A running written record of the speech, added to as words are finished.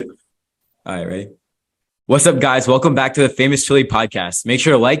All right, ready? What's up, guys? Welcome back to the Famous Chili Podcast. Make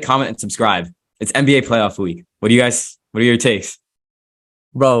sure to like, comment, and subscribe. It's NBA playoff week. What are your takes?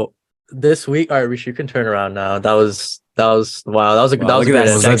 Bro, this week, all right, Rishi, you can turn around now. That was wow. That was a Wow, that was look a at great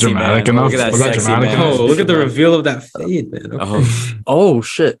that Was that sexy dramatic man. enough? Look at that Was that sexy dramatic man. enough? Oh, look at the reveal of that fade, man. Okay. Oh, Oh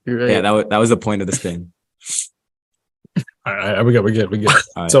shit, you're right. yeah, that was the point of the spin. All right, we good. All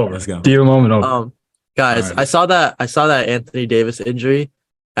right, It's over. let's go. Diva moment over. Guys, All right. I saw that Anthony Davis injury,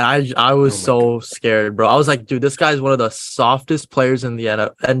 and I was so scared, bro. I was like, dude, this guy's one of the softest players in the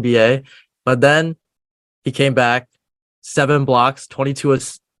NBA. But then he came back, 7 blocks, 22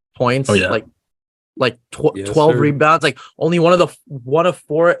 points, Oh, yeah. like Yes, 12 sir. rebounds, like only one of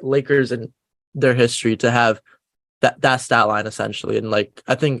 4 Lakers in their history to have that stat line essentially. And like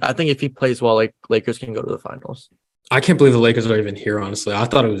I think if he plays well, like Lakers can go to the finals. I can't believe the Lakers are even here, honestly. I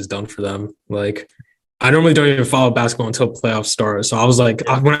thought it was done for them. Like, I normally don't even follow basketball until playoffs start. So I was like,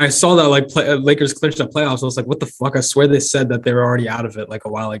 when I saw that Lakers clinched the playoffs, I was like, what the fuck? I swear they said that they were already out of it like a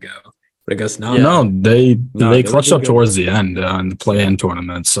while ago. But I guess not. Yeah. No, they they clutched were up good. towards the end in the play-in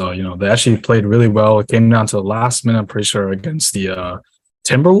tournament. So, they actually played really well. It came down to the last minute, I'm pretty sure, against the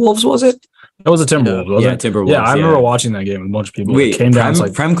Timberwolves, was it? It was the Timberwolves, wasn't it? Timberwolves. Yeah, I remember watching that game with a bunch of people. Wait, It came down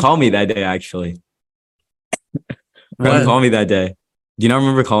to Prem called me that day, actually. Prem When? called me that day. Do you not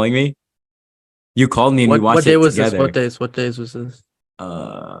remember calling me? You called me and we watched What day it was together. this? What days was this?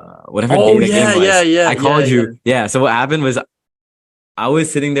 Whatever Oh, day the yeah, game was. yeah, I called yeah, you. Yeah. So what happened was I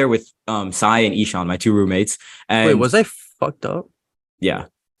was sitting there with Sai and Ishan, my 2 roommates. And Wait, was I fucked up? yeah.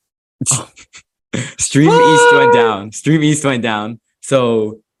 Oh. Stream East went down.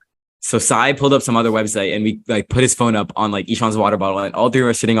 So Sai pulled up some other website and we like put his phone up on like Ishan's water bottle, and all 3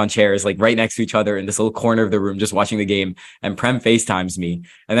 were sitting on chairs like right next to each other in this little corner of the room just watching the game. And Prem FaceTimes me,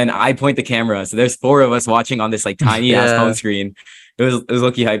 and then I point the camera. So there's 4 of us watching on this like tiny ass Yeah. phone screen. It was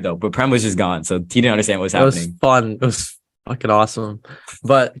low-key hype though, but Prem was just gone, so he didn't understand what was It was happening. fun. It was fucking awesome.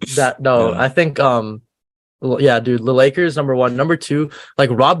 But Yeah. I think yeah, dude, the Lakers number 1, number 2, like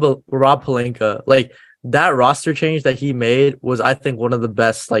Rob Pelinka, like that roster change that he made was, I think, one of the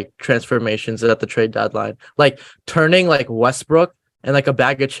best like transformations at the trade deadline. Like turning like Westbrook and like a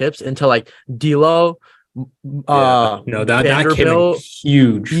bag of chips into like D'Lo, No, that came in Vanderbilt,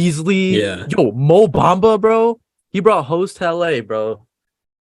 huge. Beasley, Yeah. yo, Mo Bamba, bro. He brought host to LA, bro.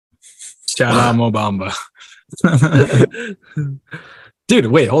 shout out Mo Bamba. Dude,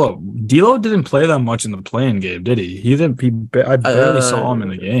 wait, hold up. D'Lo didn't play that much in the playing game, did he? I barely saw him in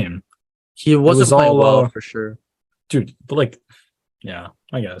the game. He wasn't was playing all, well for sure. Dude, but like, yeah,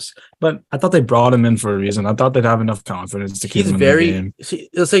 I guess. But I thought they brought him in for a reason. I thought they'd have enough confidence to keep He's him in the very. game. See,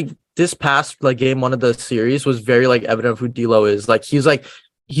 it's like this past like game 1 of the series was very like evident of who D'Lo is. Like he's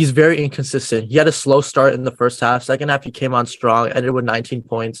very inconsistent. He had a slow start in the first half. Second half he came on strong, ended with 19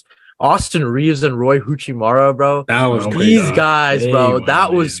 points. Austin Reeves and Roy Huchimara, bro. That was Oh my crazy. These God. guys, They bro. went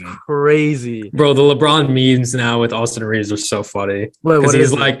That was amazing. crazy. Bro, the LeBron memes now with Austin Reeves are so funny. Wait, Because what he's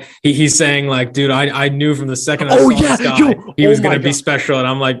is it? like, he's saying like, dude, I knew from the second I Oh, saw yeah, this guy, yo, he was oh my gonna be God. special. And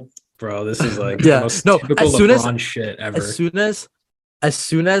I'm like, bro, this is like Yeah, the most no, typical as soon as- LeBron shit ever. As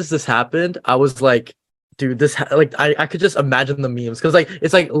soon as this happened, I was like, dude, like I could just imagine the memes because like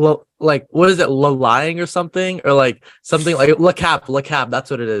it's like what is it, lying or something, or like something like La Cap, that's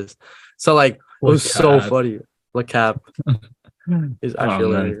what it is. So like it was so Cap. funny. La Cap is actually man.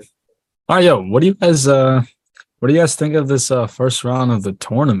 hilarious. All right, yo, what do you guys think of this first round of the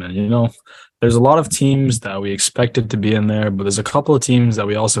tournament? There's a lot of teams that we expected to be in there, but there's a couple of teams that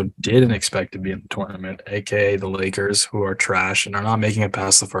we also didn't expect to be in the tournament, aka the Lakers, who are trash and are not making it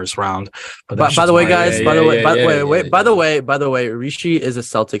past the first round. But By the way, guys, yeah, by the yeah. way, Rishi is a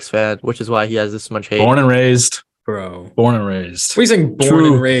Celtics fan, which is why he has this much hate. born and raised. Bro. Born and raised. What are you saying? Born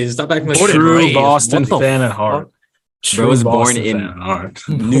True. and raised. Stop acting like Born and True raised. Boston What the fan at fuck? heart. Bro was born Boston in fan at heart.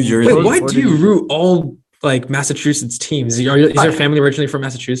 New Jersey. Wait, why What do did you you- root all like Massachusetts teams? Is your family originally from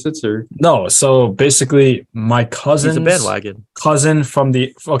Massachusetts or? No, so basically my He's cousin's a bandwagon. cousin from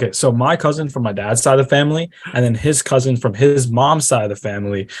so my cousin from my dad's side of the family, and then his cousin from his mom's side of the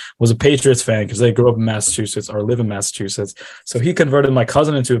family was a Patriots fan because they grew up in Massachusetts or live in Massachusetts. So he converted my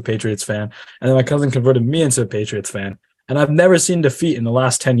cousin into a Patriots fan, and then my cousin converted me into a Patriots fan. And I've never seen defeat in the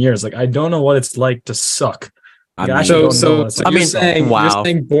last 10 years. Like, I don't know what it's like to suck. I Like, mean, I actually don't know So what it's like. I you're mean, saying wow. you're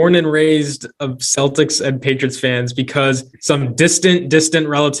saying born and raised of Celtics and Patriots fans because some distant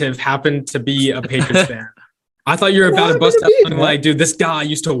relative happened to be a Patriots fan. I thought you were about to bust out like, dude, this guy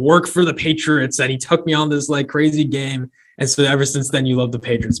used to work for the Patriots and he took me on this like crazy game. And so ever since then, you love the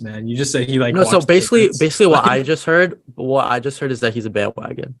Patriots, man. You just said he like No, so watched the Patriots. basically what I just heard is that he's a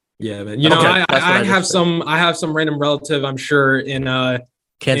bandwagon. Yeah, man. You know, Okay, that's what I I have just said. some random relative, I'm sure, in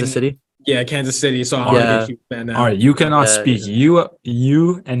Kansas in- City. Yeah, Kansas City. So I'm Yeah. gonna be a huge fan now. All right, you cannot Yeah, speak. yeah.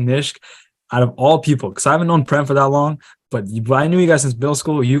 You and Nish, out of all people, because I haven't known Prem for that long, but I knew you guys since middle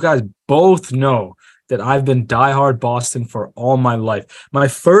school. You guys both know that I've been diehard Boston for all my life. My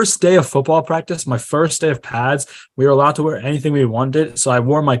first day of football practice, my first day of pads, we were allowed to wear anything we wanted. So I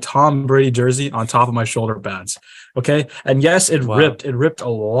wore my Tom Brady jersey on top of my shoulder pads. Okay. And yes, it Wow. ripped. It ripped a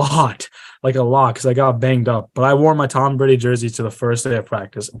lot, like a lot, because I got banged up. But I wore my Tom Brady jersey to the first day of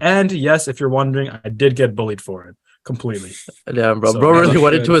practice. And yes, if you're wondering, I did get bullied for it completely. Yeah, bro. So Bro really that's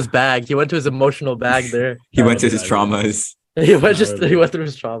went good. into his bag. He went to his emotional bag there. He went to Yeah, his yeah. traumas. He went through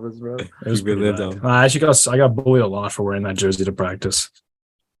his traumas, bro. It was He pretty relived bad. them. I actually I got bullied a lot for wearing that jersey to practice.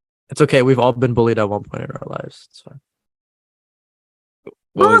 It's okay. We've all been bullied at one point in our lives. It's fine.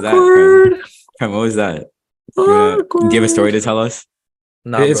 What was that? Awkward. Prem, what was that? Do you have a story to tell us?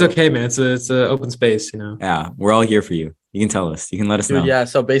 Nah, It's bro. okay, man. It's a open space, you know. Yeah, we're all here for you. You can tell us. You can let us know. Dude, yeah.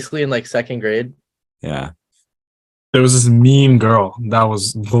 So basically in like second grade, Yeah. There was this mean girl that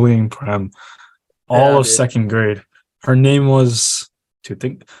was bullying Prem all Yeah, of dude. second grade. Her name was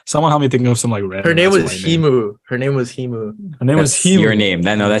someone help me think of some like random. her name was ass white name. Himu. Her name was Himu. Her name was That's Himu. your name.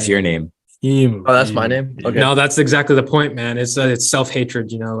 That's your name. Himu. Oh, that's my Himu. name? Okay. No, that's exactly the point, man. It's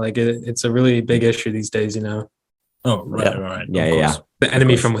self-hatred, you know, like it's a really big issue these days, you know. Oh, right, Yeah. right. Yeah, of yeah, course. The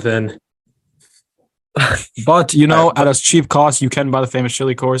enemy course. from within. But you know, at a cheap cost, you can buy the famous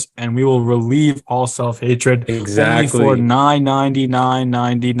chili course, and we will relieve all self-hatred only for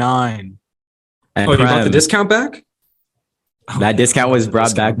 $9.99.99. And Oh, you got the Prem, discount back? that discount was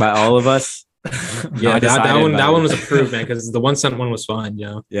brought back by all of us. Yeah, Not that decided one by- that one was approved, man, because the 1 cent one was fine, you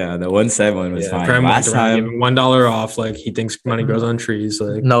know. Yeah, the 1 cent one was Yeah, fine. Prem went Last around time, giving $1 off, like he thinks money grows on trees.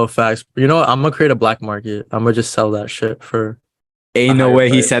 Like No facts. You know what? I'm gonna create a black market. I'm gonna just sell that shit for ain't no higher way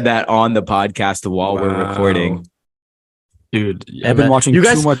he price. said that on the podcast while we're Wow. recording. Dude, Yeah, I've been man. watching you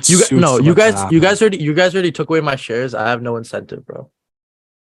guys, too much. you guys, Suits no, to you let that guys, happen. you guys already took away my shares. I have no incentive, bro.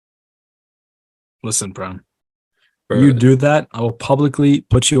 Listen, Prem. bro, You do that, I will publicly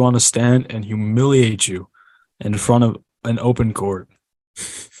put you on a stand and humiliate you in front of an open court.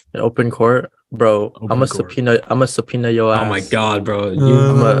 In open court, bro. Open I'm a court. subpoena your ass. oh my god, bro. You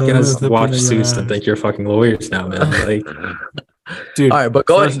Uh, guys the watch put in your Seuss and ass. think you're fucking lawyers now, man. Like Dude, All right, but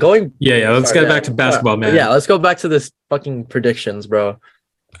going. yeah, let's Sorry, get back to basketball, man. Yeah, let's go back to this fucking predictions, bro.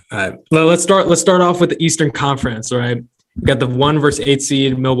 All right. Let's start off with the Eastern Conference, all right? We got the 1 versus 8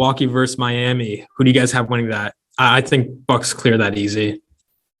 seed, Milwaukee versus Miami. Who do you guys have winning that? I think Bucks clear that easy.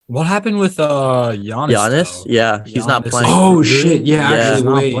 what happened with Giannis? Giannis? though? Yeah, he's not Giannis playing. Oh, injured. shit, yeah, He's actually,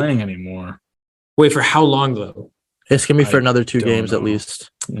 not wait. playing anymore. Wait, for how long though? It's gonna be for I another 2 don't games at know. least.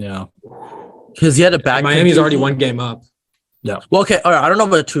 Yeah. Because he had a back. Miami's already contusion. 1 game up. Well, okay, all right. I don't know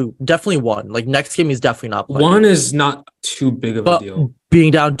about 2. Definitely 1. Like next game, he's definitely not playing. 1 is not too big of a but deal.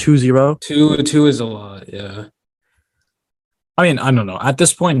 being down 2-0. 2 is a lot, yeah. I mean, I don't know. At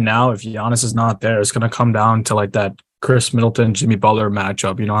this point now, if Giannis is not there, it's gonna come down to like that Chris Middleton, Jimmy Butler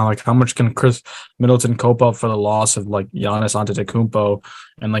matchup. You know, like how much can Chris Middleton cope up for the loss of like Giannis Antetokounmpo?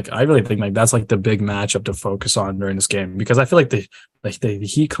 And like I really think like that's like the big matchup to focus on during this game, because I feel like the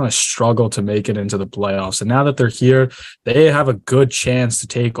Heat kind of struggle to make it into the playoffs. And now that they're here, they have a good chance to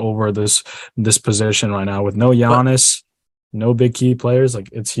take over this position right now with no Giannis, no big key players. Like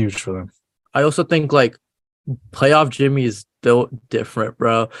it's huge for them. I also think like playoff Jimmy is still different,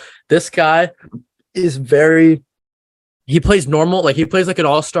 bro. This guy is very. He plays normal, like he plays like an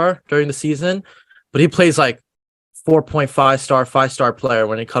all-star during the season, but he plays like 4.5 star, 5-star player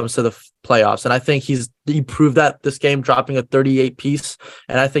when it comes to the playoffs. And I think he proved that this game, dropping a 38 piece,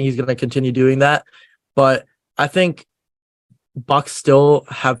 and I think he's going to continue doing that. But I think Bucks still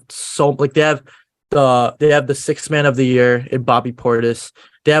have they have the 6th man of the year in Bobby Portis.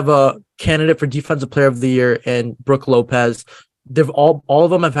 They have a candidate for defensive player of the year in Brooke Lopez. They've all of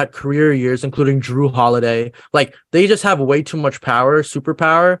them have had career years, including Drew Holiday. Like they just have way too much power,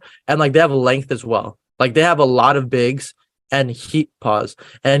 superpower, and like they have length as well. Like they have a lot of bigs and and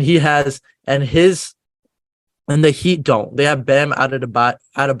the Heat don't. They have Bam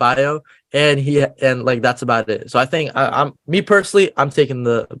Adebayo, and like that's about it. So I think I'm me personally, I'm taking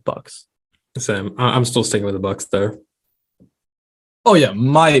the Bucks. Same. I'm still sticking with the Bucks there. Oh yeah,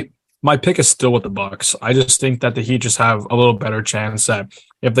 my pick is still with the Bucks. I just think that the Heat just have a little better chance that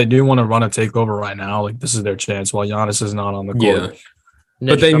if they do want to run a takeover right now, like this is their chance while Giannis is not on the court. Yeah.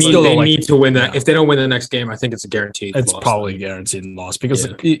 But they Nish, need to win that. yeah. If they don't win the next game, I think it's a guaranteed It's loss. probably a guaranteed loss because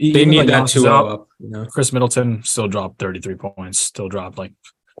Yeah. like, They even need like that Giannis is 2-0 out, up, you know. Chris Middleton still dropped 33 points, still dropped like,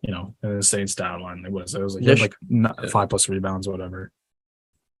 an insane stat line. It was like, he had Nish- like 5+ rebounds or whatever.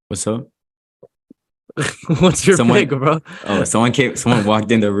 What's up? What's your Someone- pick, bro? Oh, someone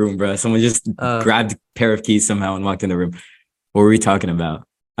walked in the room, bro. Someone just grabbed a pair of keys somehow and walked in the room. What were we talking about?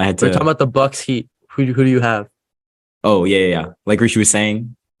 I had to. We're talking about the Bucks Heat. Who do you have? Oh, yeah. Like Rishi was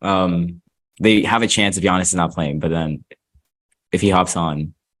saying, they have a chance if Giannis is not playing, but then if he hops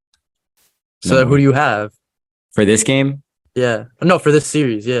on. So who do you have? For this game? Yeah. No, for this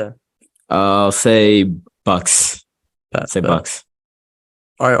series, yeah. I'll say Bucks. Bucks.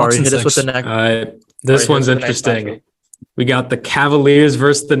 All right, Bucks Ari, and hit us with the 6. next. This Alright, one's this is the next interesting. matchup. We got the Cavaliers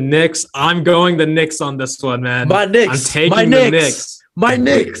versus the Knicks. I'm going the Knicks on this one, man. My Knicks. I'm taking My the Knicks. Knicks. My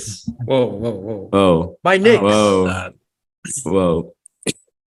Knicks. Whoa. Oh, My Knicks. whoa.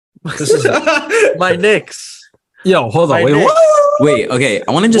 This is My Knicks. yo. Hold My on. Wait. Knicks. What? Wait, okay.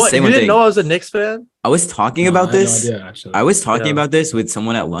 I want to just What? say You one didn't thing. know I was a Knicks fan? I was talking No, about I had no this. idea, actually. I was talking Yeah. about this with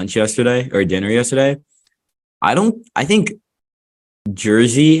someone at lunch yesterday or dinner yesterday. I think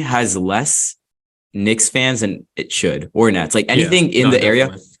Jersey has less Knicks fans than it should, or Nets. Like anything in the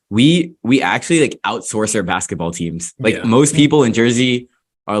area, we actually like outsource our basketball teams. Like Yeah. most people in Jersey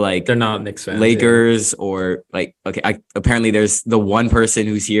are like They're not Knicks fans. Lakers or like apparently there's the one person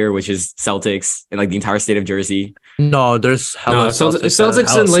who's here, which is Celtics in like the entire state of Jersey. No, there's No, hella Celtics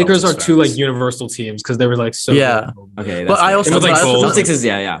Hella and Lakers Celtics are two like fans. universal teams because they were like so Yeah. good. Okay, But I also- It was like gold. Celtics is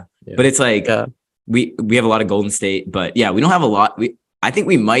yeah. Yeah. But it's like Yeah. we have a lot of Golden State, but yeah, we don't have a lot. I think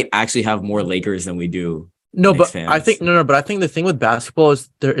we might actually have more Lakers than we do. No, Knicks but I fans. think but I think the thing with basketball is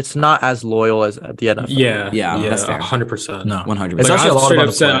it's not as loyal as at the NFL. Yeah, that's fair. 100%. No. 100%. It's Like, actually a lot about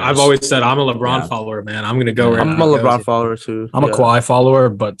the players. I've always said I'm a LeBron Yeah. follower, man. I'm gonna go. Yeah. where I'm he a goes. LeBron follower too. I'm a Yeah. Kawhi follower,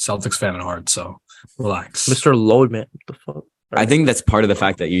 but Celtics fan at heart. So relax. Mr. Loadman. What the fuck? I think that's part of the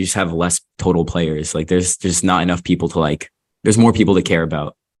fact that you just have less total players. Like there's just not enough people to like. There's more people to care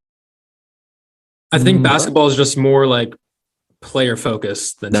about. I think Mm. basketball is just more like player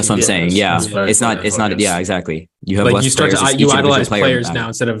focused than That's what I'm team saying. focused. Yeah, It's very it's not. player It's not. focused. Yeah, exactly. You have Like less you start players, to just you each individual idolize player players matter. now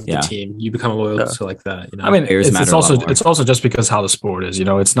instead of Yeah. the team. You become loyal Yeah. to like that. You know. I mean, Players it's matter a also lot more. it's also just because how the sport is. You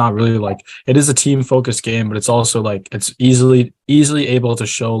know, it's not really like it is a team focused game, but it's also like it's easily able to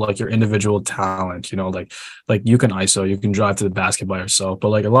show like your individual talent. You know, like you can ISO, you can drive to the basket by yourself, but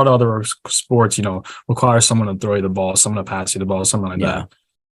like a lot of other sports, you know, require someone to throw you the ball, someone to pass you the ball, something like Yeah. that.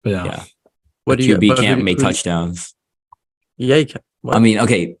 But yeah. Yeah. What do you? QB but who can't do- make who do you- touchdowns. Yeah, you can. I mean,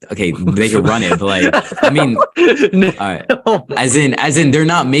 okay, they can run it, but like, I mean, all right. As in, they're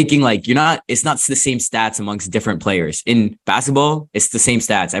not making like it's not the same stats amongst different players. In basketball, it's the same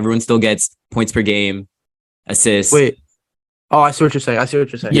stats. Everyone still gets points per game, assists. Wait. Oh, I see what you're saying.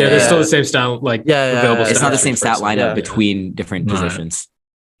 Yeah, there's still the same style. Like Yeah, available. It's not the stats same for stat person. lineup Yeah. between different Right. positions.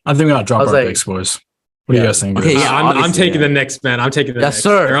 I think we gotta drop I was our like- picks, boys. What do you Yeah. guys think? Okay, guys? yeah. I'm obviously, taking yeah. the Knicks, man. I'm taking the Yes, Knicks.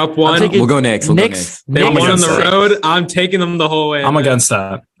 sir. They're up I'm one. taking- We'll go next. Knicks. They I'm won on against the that. road. I'm taking them the whole way. I'm man. against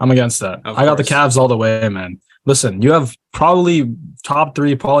that. Of I got the course. Cavs all the way, man. Listen, you have probably top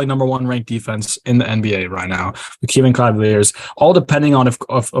 3, probably number 1 ranked defense in the NBA right now with Cleveland Cavaliers, all depending on if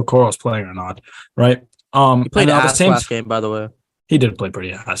Okoro's playing or not, right? He played and at the ass same last game, by the way. he did play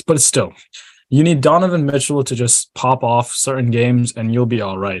pretty ass, but it's still, you need Donovan Mitchell to just pop off certain games and you'll be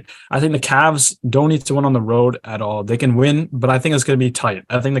all right. I think the Cavs don't need to win on the road at all. They can win, but I think it's going to be tight.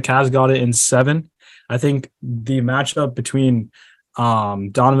 I think the Cavs got it in 7. I think the matchup between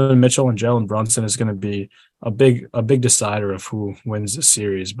Donovan Mitchell and Jaylen Brunson is going to be a big decider of who wins the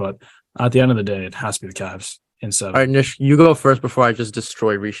series. But at the end of the day, it has to be the Cavs in 7. All right, Nish, you go first before I just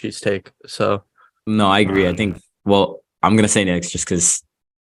destroy Rishi's take. So No, I agree. I think. Well, I'm gonna say Knicks just because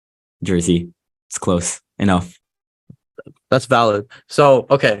Jersey. It's close enough. that's valid. So,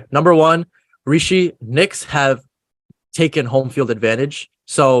 okay, number 1, Rishi, Knicks have taken home field advantage.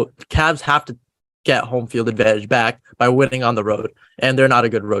 So Cavs have to get home field advantage back by winning on the road. And they're not a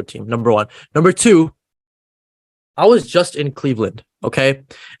good road team, number 1. Number 2, I was just in Cleveland, okay?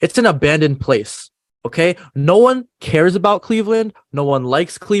 It's an abandoned place, okay? No one cares about Cleveland. No one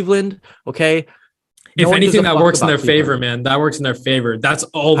likes Cleveland, okay? If No one gives anything, a that fuck works in about their favor, Cleveland. man. That works in their favor. That's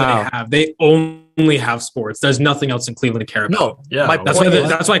all How? they have. They only have sports. There's nothing else in Cleveland to care about. No, Yeah, my That's point why, is,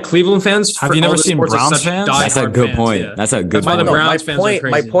 that's why Cleveland fans. Have for you never all the seen sports, are Browns such fans? That's a diehard good fans, point. yeah. That's a good That's why the point. No, Browns fans are my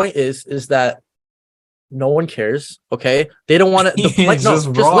crazy. point is that no one cares. Okay, they don't want to. It's Just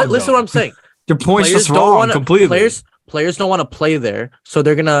wrong, listen though. what I'm saying. Your point's Players just don't wrong wanna- completely. Players don't want to play there, so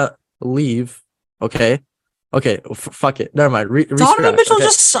they're gonna leave. Okay, fuck it. Never mind. Donovan Mitchell okay.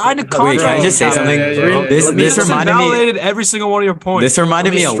 just signed a Wait, contract. can I just say something? yeah. This Let me- this reminded me. invalidated every single one of your points. This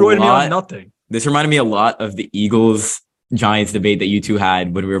reminded me a Destroyed me on lot. nothing. This reminded me a lot of the Eagles Giants debate that you two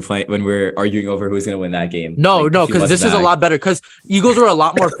had when we were arguing over who's going to win that game. No, Like, no, a few because months this is a back. lot better. Because Eagles are a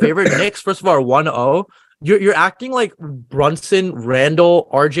lot more favored. Knicks, first of all, are 1-0. you're acting like Brunson, Randall,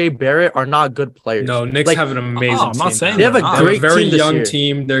 RJ Barrett are not good players. No, Knicks Like, have an amazing I'm not team saying now. they have a They have They have a great very team this young year.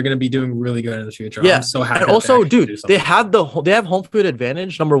 team. They're going to be doing really good in the future. Yeah, I'm so happy. and that also, they actually do dude, something. they have home field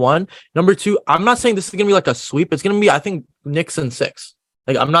advantage. Number one, number two. I'm not saying this is gonna be like a sweep. It's gonna be, I think, Knicks in 6.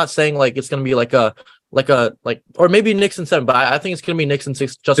 Like, I'm not saying like it's gonna be like or maybe Knicks in 7, but I think it's gonna be Knicks in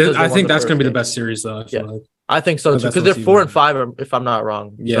 6. Just because I think that's going to be the best series, though. I feel Yeah. like. I think so the too, best because they're season. 4 and 5, if I'm not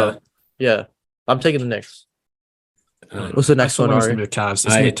wrong. Yeah. So, yeah. I'm taking the Knicks. Um, What's the next one, It's gonna Ari? be the Cavs. It's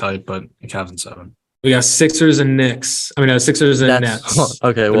gonna be tight, but the Cavs in 7. We got Sixers and Knicks. I mean, Sixers and Nets.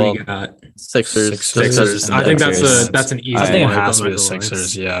 Okay, What do well, we got? Sixers. Sixers. I think that's an easy. I think it wipe, has to I'm be the not gonna lie.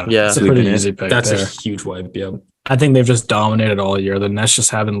 Sixers. Yeah, Yeah. it's a pretty Sleeping it. easy pick. That's there. a huge wipe. Yeah. I think they've just dominated all year. The Nets just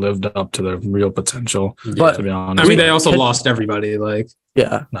haven't lived up to their real potential. But- To be honest, I mean, they also Can- lost everybody. Like,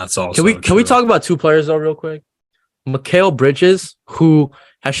 Yeah. that's all. Can we talk about 2 players though, real quick? Mikal Bridges, who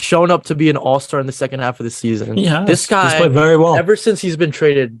has shown up to be an all-star in the second half of the season. Yeah, This guy, he's played very well. ever since he's been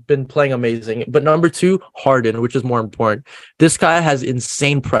traded, been playing amazing. But number 2, Harden, which is more important. This guy has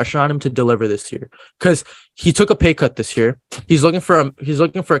insane pressure on him to deliver this year because he took a pay cut this year. He's looking for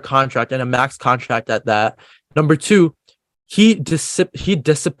a contract and a max contract at that. Number 2, he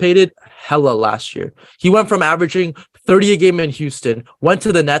dissipated hella last year. He went from averaging 30 a game in Houston, went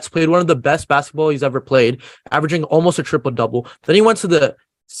to the Nets, played one of the best basketball he's ever played, averaging almost a triple-double. Then he went to the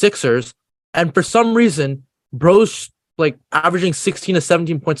Sixers, and for some reason, bro's like averaging 16 to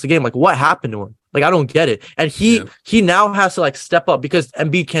 17 points a game. Like, what happened to him? Like, I don't get it. And he now has to like step up because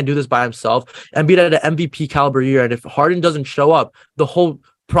Embiid can't do this by himself. Embiid had an MVP caliber year, and if Harden doesn't show up, the whole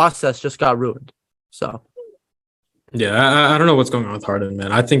process just got ruined. So yeah, I don't know what's going on with Harden,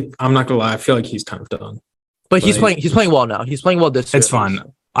 man. I think I'm not gonna lie. I feel like he's kind of done. but he's Like- playing well now. He's playing well this year. It's fine.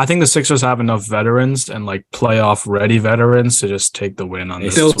 I think the Sixers have enough veterans and like playoff ready veterans to just take the win on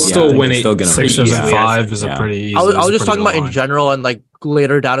this. Still- one. still I think win they're it. still gonna win Sixers and easily. 5 is Yeah. a pretty easy. I was is a just pretty talking good about in line. general and like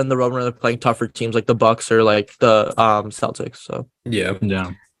later down in the road when they're playing tougher teams like the Bucks or like the Celtics. So Yeah.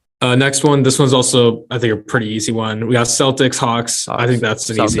 Yeah, Next one. This one's also, I think, a pretty easy one. We got Celtics, Hawks. I think that's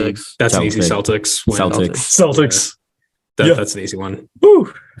an easy. Celtics. That's an easy Celtics. Celtics win. Celtics. Celtics. Yeah. That's an easy one.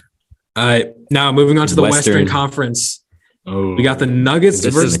 Woo. All right. Now moving on to the Western Western. Conference. Oh, We got the Nuggets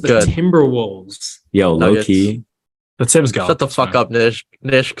This versus is the good. Timberwolves. Yo, low Nuggets. key. the Tim's got. Shut the this, fuck man. up, Nish.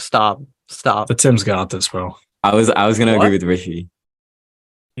 Nish, stop. The Tim's got this, bro. I was gonna What? agree with Rishi.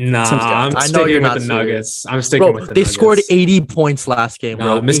 Nah, Tim's got I'm I know sticking you're with not the serious. Nuggets. I'm sticking Bro, with the they Nuggets. scored 80 points last game,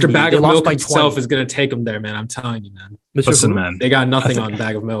 bro. Nah, Mr. 80. Bag They of lost Milk by himself 20. is going to take them there, man. I'm telling you, man. Mr. Listen, Who? man. They got nothing think- on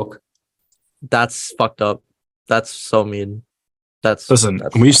Bag of Milk. That's fucked up. That's so mean. Listen,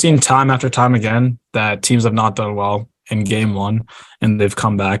 that's we've seen time after time again that teams have not done well in game 1 and they've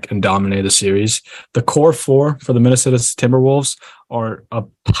come back and dominated the series. The core 4 for the Minnesota Timberwolves are a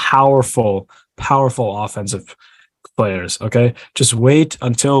powerful offensive players. Okay. Just wait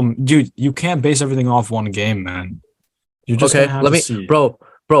until, dude, you can't base everything off one game, man. You're just okay. gonna have Let to me, see. bro.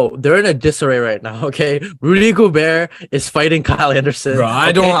 They're in a disarray right now. Okay, Rudy Gobert is fighting Kyle Anderson. Bro, I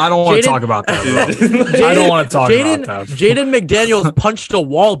okay? don't want to Jaden- talk about that, bro. I don't want to talk about that. Jaden McDaniels punched a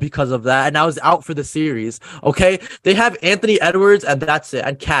wall because of that, and now is out for the series. Okay, they have Anthony Edwards, and that's it,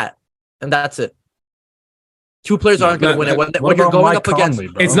 and Cat, and that's it. 2 players aren't going to win it when What you're about going Mike up against.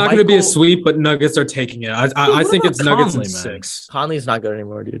 Conley, bro? It's not going to be a Michael- sweep, but Nuggets are taking it. I think what it's about Nuggets in Conley, man? 6. Conley's not good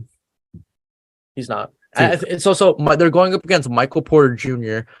anymore, dude. He's not. Dude. It's also they're going up against Michael Porter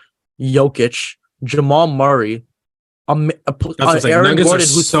Jr., Jokic, Jamal Murray, That's what I'm saying. Aaron Nuggets Gordon are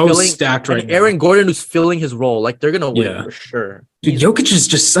who's so filling, stacked right and now. Aaron Gordon who's filling his role. Like they're gonna win Yeah. for sure. Dude, Jokic is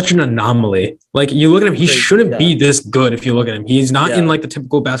just such an anomaly. Like you look at him, he Crazy, shouldn't yeah. be this good if you look at him. He's not in Yeah. like the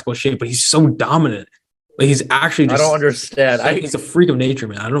typical basketball shape, but he's so dominant. Like he's actually I just don't understand. he's a freak of nature,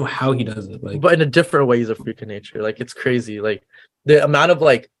 man. I don't know how he does it. Like But in a different way, he's a freak of nature. Like it's crazy. Like the amount of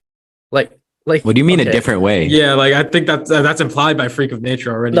like. What do you mean a okay. different way? yeah, like I think that's implied by freak of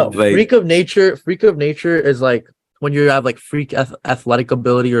nature already. No, Like- freak of nature. Freak of nature is like when you have like freak athletic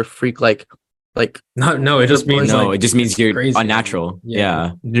ability or freak like. No, it just means No, like, it just means you're crazy. unnatural.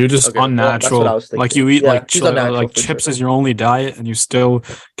 Yeah. Yeah. You're just Okay, well, that's unnatural. what I was thinking. Like you eat Yeah, like he's unnatural like for chips sure. as your only diet, and you still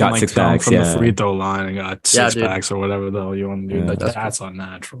can, Got like, 6 come packs, from yeah. the free throw line and got Yeah, 6 dude. packs or whatever the hell you want to do. Yeah. Like That's that's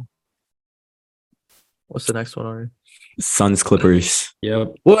unnatural. What's the next one, Ari? Suns Clippers.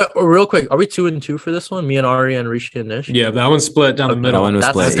 Yep. Well, real quick, are we 2-2 for this one? Me and Ari and Rishi and Nish. Yeah, that one's split down the Okay. middle. That one was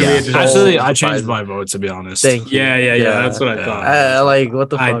That's split. gonna be Yeah. a just- Actually, Oh, I changed surprising. my vote to be honest. Thank you. Yeah, that's what I Yeah. thought. Like what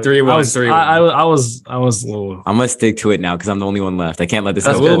the I fuck? 3-1, I was 3-1. I was a little. I'm gonna stick to it now because I'm the only one left. I can't let this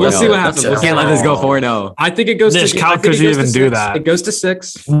That's go. good. We'll 4-0. see what That's happens. good. We'll I see can't what let this go happens. 4-0. I think it goes Nish, to how I think could it you goes to even do 6. that? It goes to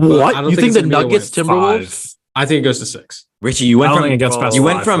 6. but What? I don't You think it's the gonna be a win. Nuggets Timberwolves? I think it goes to 6. Richie, you I went don't from think it gets past you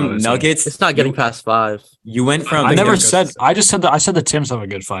went 5 from for this one. Nuggets. It's not getting past 5. You went from. I think never it goes said. to I just said that. I said the Tims have a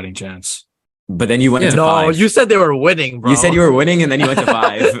good fighting chance, but then you went Yeah. to No, 5. you said they were winning, bro. You said you were winning, and then you went to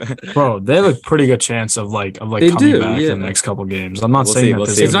 5. bro. They have a pretty good chance of They coming do, back yeah. in the next couple games. I'm not We'll saying see, that we'll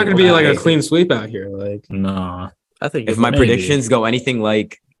this see. is It's not going to be like a clean sweep out here. Like, no. I think If my Maybe. predictions go anything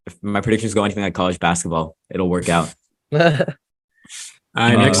like college basketball, it'll work out. all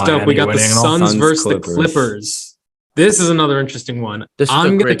right, next up, Miami we got the winning and all. Suns Suns, versus Clippers. the Clippers. This is another interesting one. This is a I'm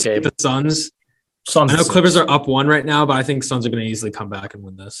going to great take game. the Suns. Suns I know is Clippers 6. are up 1 right now, but I think Suns are going to easily come back and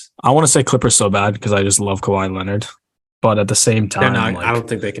win this. I want to say Clippers so bad because I just love Kawhi Leonard, but at the same They're time, not. like, I don't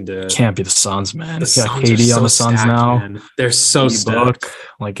think they can do it. can't be the Suns, man. The You got Suns are KD on so the Suns stacked, now. man. They're so stacked. Book,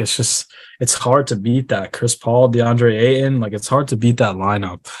 like it's hard to beat that. Chris Paul, DeAndre Ayton, like it's hard to beat that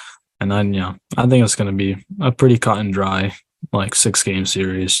lineup. And then I think it's gonna be a pretty cut and dry 6-game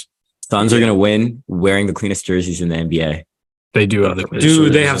series. Suns are gonna win wearing the cleanest jerseys in the NBA. They do have the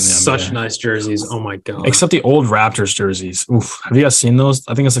Dude, they jerseys have in the such NBA. nice jerseys. Oh my god. Except the old Raptors jerseys. Oof. Have you guys seen those?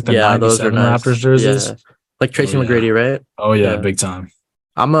 I think it's like the those are 97 nice. Raptors jerseys. Yeah. Like Tracy Oh, yeah. McGrady, right? Oh yeah, Yeah. big time.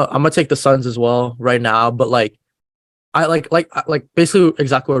 I'm gonna take the Suns as well right now, but I like basically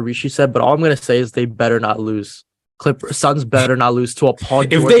exactly what Rishi said. But all I'm gonna say is they better not lose. Suns better not lose to a Paul if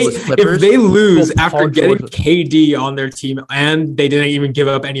George Clippers. they lose Well, after Paul getting George- KD on their team and they didn't even give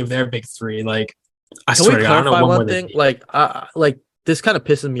up any of their big 3, like I Can swear we to God, I don't know clarify what more one they thing? need. Like this kind of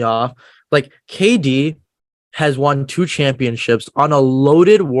pisses me off. Like KD has won 2 championships on a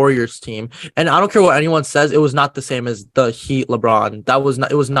loaded Warriors team, and I don't care what anyone says. It was not the same as the Heat LeBron.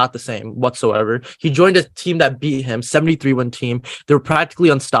 It was not the same whatsoever. He joined a team that beat him, 73-win team. They were practically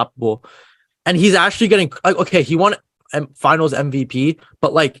unstoppable, and he's actually getting okay. He won Finals MVP,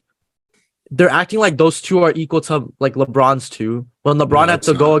 but they're acting like those two are equal to LeBron's 2. When LeBron No, had it's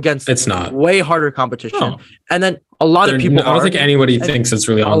to go not. against It's not. way harder competition, No. and then a lot of people. I don't think anybody thinks it's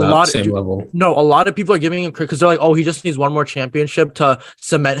really on a that lot same of- level. No, a lot of people are giving him credit because they're like, oh, he just needs one more championship to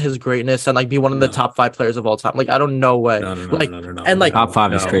cement his greatness and be one of the No. top 5 players of all time. I don't know way. No. and, Top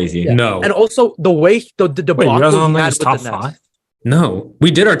 5 is crazy. Yeah. No. And also the way the Wait, debacle you guys don't he think had it's with top the Nets. 5? No.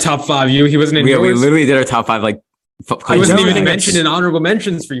 We did our top 5. He wasn't in We yours. literally did our top 5 He wasn't don't even think mentioned in honorable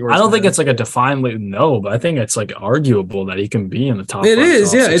mentions for yours. I don't think man. it's a defined no, but I think it's arguable that he can be in the top. It 5 is,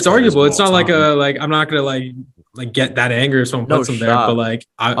 top yeah. 6 It's players arguable. of It's all not time. I'm not gonna get that angry if someone No puts him there, shot. but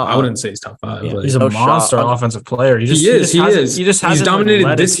I wouldn't say he's top 5. Yeah, Like, he's a No monster shot. offensive player. he is. He just He's hasn't dominated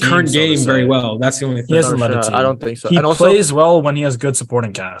led a this team, current so to game very say. well. That's the only He thing. hasn't led a shot. team. I don't think so. He And also- plays well when he has good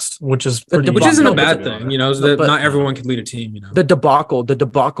supporting cast, which is pretty. Which isn't a No, bad but- thing, so that but- not everyone can lead a team. The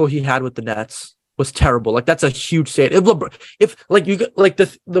debacle he had with the Nets was terrible. That's a huge state. If you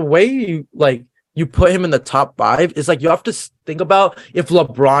the way you put him in the top 5 is you have to think about if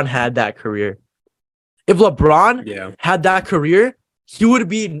LeBron had that career. If LeBron Yeah, had that career, he would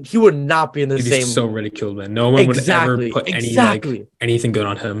not be in the he'd be same. so ridiculed, man. No one would ever put anything good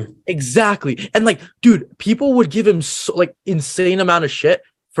on him. Exactly. And dude, people would give him insane amount of shit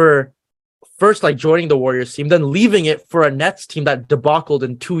for first joining the Warriors team, then leaving it for a Nets team that debacled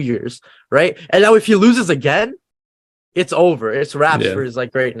in 2 years, right? And now if he loses again, it's over. It's wraps Yeah. for his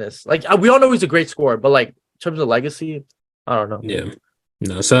greatness. We all know he's a great scorer, but in terms of legacy, I don't know. Yeah.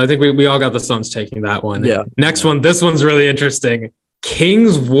 No, so I think we all got the Suns taking that one. Yeah. Next one. This one's really interesting.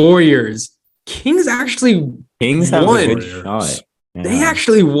 Kings Warriors. Kings actually Kings have won. a good shot. They Yeah.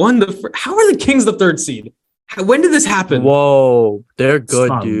 actually won how are the Kings the 3rd seed? When did this happen? Whoa, they're good,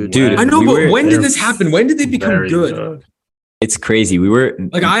 not dude. Dude, I know, we but were- when did they're this happen? When did they become Very good? It's crazy. We were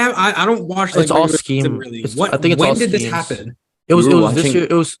I don't watch It's all regular scheme. season really. I think it's when all did this schemes. happen? It was We were this watching- year.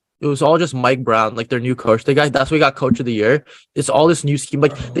 It was all just Mike Brown, their new coach. That's what we got coach of the year. It's all this new scheme.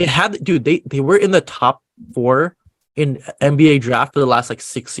 They had, dude. They were in the top 4 in NBA draft for the last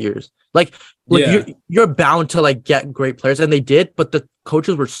 6 years. Yeah. You're bound to get great players, and they did. But the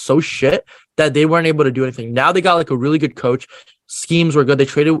coaches were so shit that they weren't able to do anything. Now they got a really good coach. Schemes were good. They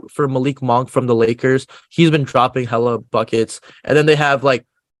traded for Malik Monk from the Lakers. He's been dropping hella buckets. And then they have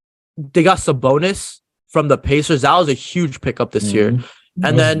they got Sabonis from the Pacers. That was a huge pickup this year.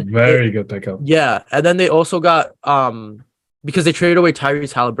 And then very good pickup. yeah, and then they also got because they traded away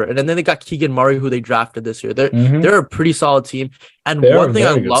Tyrese Halliburton, and then they got Keegan Murray, who they drafted this year. They're a pretty solid team. And one thing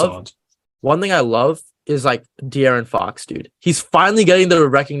I love is De'Aaron Fox, dude. He's finally getting the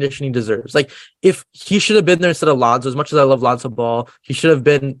recognition he deserves. If he should have been there instead of Lonzo, as much as I love Lonzo Ball, he should have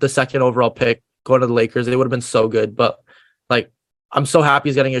been the 2nd overall pick going to the Lakers. They would have been so good. But I'm so happy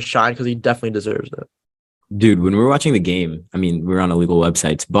he's getting his shine because he definitely deserves it. Dude, when we were watching the game, I mean, we were on illegal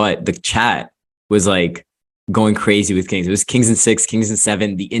websites, but the chat was going crazy with Kings. It was Kings in 6, Kings in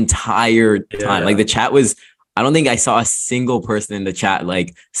 7 the entire time. Yeah. The chat was I don't think I saw a single person in the chat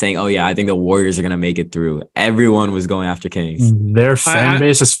like saying, "Oh yeah, I think the Warriors are gonna make it through." Everyone was going after Kings. Their fan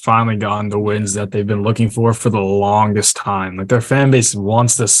base has finally gotten the wins that they've been looking for the longest time. Like their fan base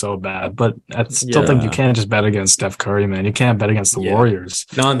wants this so bad, but I still think you can't just bet against Steph Curry, man. You can't bet against the Warriors.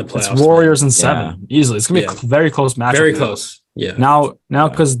 Not in the playoffs. It's Warriors in 7 easily. It's gonna be a very close matchup. Very close. Yeah. Now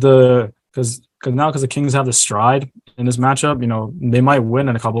because the Kings have the stride in this matchup, they might win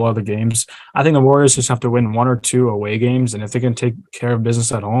in a couple other games. I think the Warriors just have to win 1 or 2 away games, and if they can take care of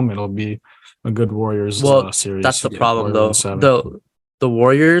business at home, it'll be a good Warriors series. That's the problem, though. The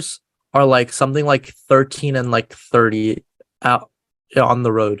Warriors are like something like 13 and like 30 out on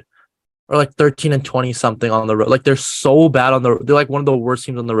the road, or like 13 and 20 something on the road. Like they're so bad on the. They're like one of the worst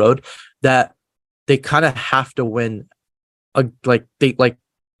teams on the road that they kind of have to win.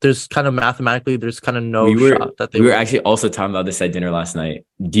 There's kind of mathematically, there's kind of no shot that they. We were actually also talking about this at dinner last night.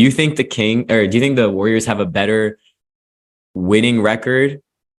 Do you think the Warriors have a better winning record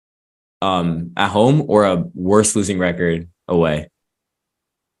at home or a worse losing record away?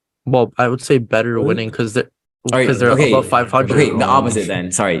 Well, I would say better winning because they're above 500. Okay, the opposite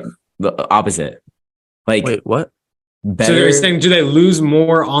then. Sorry, the opposite. Like, wait, what? So they're saying, do they lose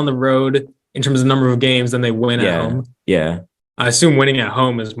more on the road in terms of number of games than they win at home? Yeah. I assume winning at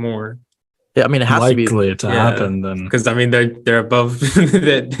home is more. Yeah, I mean, it has to be likely to happen then. Because I mean, they're above.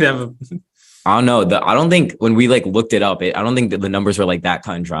 They have I don't know. I don't think when we looked it up, I don't think that the numbers were like that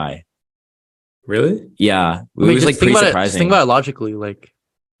cut and dry. Really? Yeah, I mean, it was like pretty surprising. Think about it logically. Like,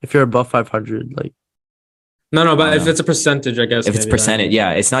 if you're above 500, like. No, but if it's a percentage, I guess. If it's percentage,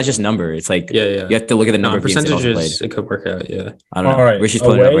 it's not just number. It's like you have to look at the number of percentages. It could work out. Yeah, I don't know. All right, Rishi's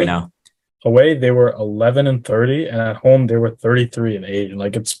pulling it up right now. Away, they were 11 and 30, and at home they were 33 and 8.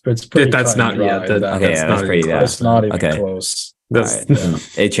 Like it's pretty. That's not. Yeah, that's pretty. Yeah, it's not even close. Right.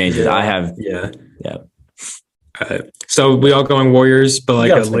 It changes. I have. Yeah. So we all going Warriors, but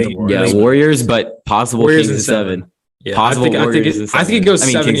like a late. Warriors, but possible Warriors Kings in 7. Yeah, possible I think it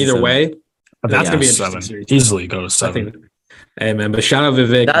goes 7 either way. That's gonna be an interesting series. Easily go to 7. Hey man, but shout out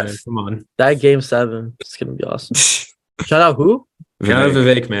Vivek, man. Come on. That game 7 is gonna be awesome. Shout out who? Shout out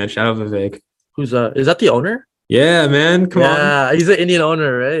Vivek, man. Shout out Vivek. Who's is that the owner? Yeah, man. Come on. Yeah, he's an Indian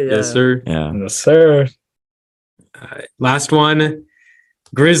owner, right? Yeah. Yes, sir. Yeah. Yes, sir. Last one.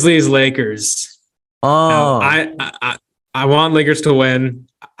 Grizzlies, Lakers. Oh. Now, I want Lakers to win.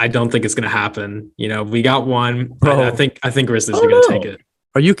 I don't think it's gonna happen. We got one. Bro. I think Grizzlies are gonna take it.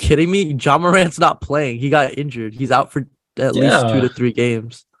 Are you kidding me? John Morant's not playing. He got injured. He's out for at least 2 to 3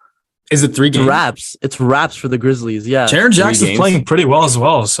 games. Is it 3 games? It's wraps for the Grizzlies. Yeah. Jaren Jackson's playing pretty well as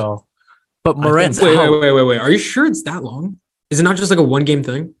well. So, but Morant's wait. Are you sure it's that long? Is it not just like a 1-game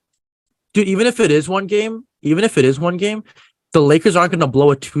thing? Dude, even if it is one game, the Lakers aren't going to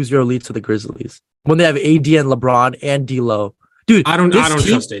blow a 2-0 lead to the Grizzlies when they have AD and LeBron and D'Lo. Dude, I don't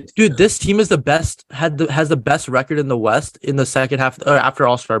trust it. Dude, this team is the best. Has the best record in the West in the second half after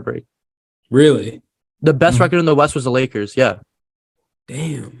All-Star break. Really? The best record in the West was the Lakers. Yeah.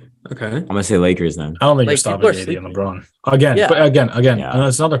 Damn. Okay. I'm gonna say Lakers then. I don't think you're stopping AD and LeBron again. Yeah. But again,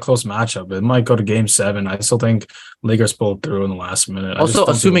 it's another close matchup. It might go to Game 7. I still think Lakers pulled through in the last minute. Also,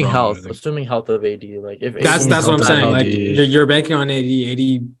 assuming health of AD. Like if that's what I'm saying. Like you're banking on AD.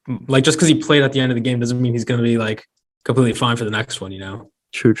 AD, like just because he played at the end of the game doesn't mean he's gonna be like completely fine for the next one.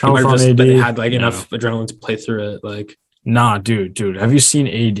 True. He might have just had like enough adrenaline to play through it. Like. Nah, dude. Have you seen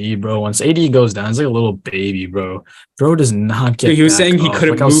AD, bro? Once AD goes down, it's like a little baby, bro. Bro does not get. Dude, he was saying he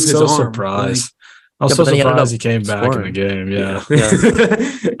couldn't move his arm. Surprised. I was so surprised he came back in the game. Yeah.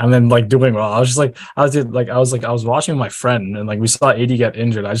 And then doing well. I was watching my friend and we saw AD get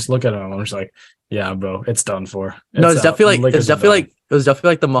injured. I just look at him and I'm just like, yeah, bro, it's done for. It's definitely like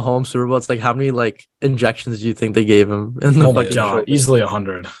the Mahomes Super Bowl. It's like how many injections do you think they gave him? Oh my god, easily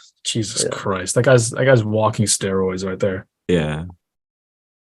 100. Jesus Christ, that guy's walking steroids right there. Yeah.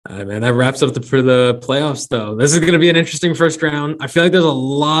 All right, man, that wraps up for the playoffs, though. This is going to be an interesting first round. I feel like there's a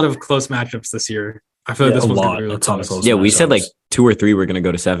lot of close matchups this year. I feel like this one's going to be really close. Yeah, we said 2 or 3 were going to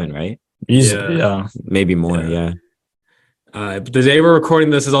go to 7, right? Easily, yeah. Maybe more, yeah. But the day we're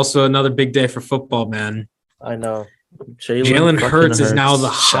recording this is also another big day for football, man. I know. Jalen Hurts is now the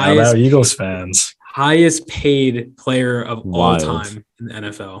highest Eagles fans. Highest paid player of all time in the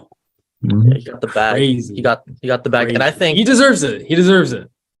NFL. Yeah, he got the bag. Crazy. He got the bag. Crazy. And I think he deserves it.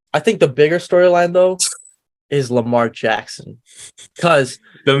 I think the bigger storyline though is Lamar Jackson. Because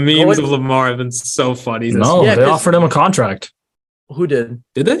the memes of Lamar have been so funny. No, they offered him a contract. Who did?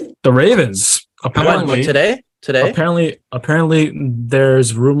 Did they? The Ravens. Apparently today? Apparently,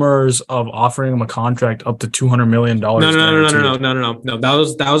 there's rumors of offering him a contract up to $200 million. No.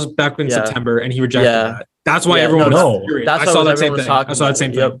 That was back in September, and he rejected that. That's why Yeah, everyone no, was furious. That's I what saw that everyone same was thing. talking I saw that about.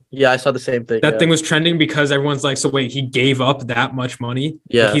 same Yep. thing. Yeah, I saw the same thing. That yeah. thing was trending because everyone's like, so wait, he gave up that much money?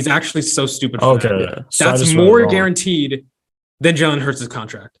 Yeah. Like, he's actually so stupid for that. Okay. Yeah. So I That's just read it more wrong. guaranteed than Jalen Hurts'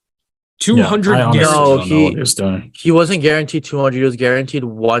 contract. Yeah, 200 I honestly No, don't know what he was doing. He wasn't guaranteed 200. He was guaranteed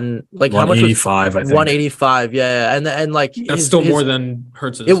one. Like how much was 185, I think. 185? Yeah, and like That's still more than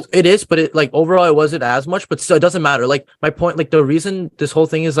Hurts' is. it is, but it like overall it wasn't as much. But still, it doesn't matter. Like my point, like the reason this whole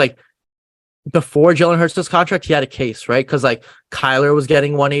thing is like before Jalen Hurts' contract, he had a case, right? Because like Kyler was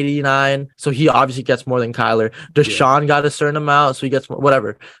getting 189, so he obviously gets more than Kyler. Deshaun got a certain amount, so he gets more,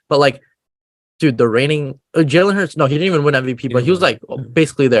 whatever. But like, dude, the reigning Jalen Hurts, no, he didn't even win MVP, but he was like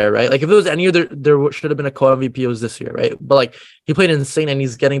basically there, right? Like if it was any other, there should have been a co MVP. It was this year, right? But like he played insane, and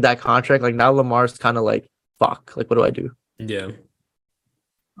he's getting that contract. Like now Lamar's kind of like, fuck, like what do I do? Yeah.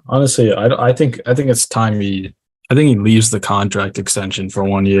 Honestly, I think it's time I think he leaves the contract extension for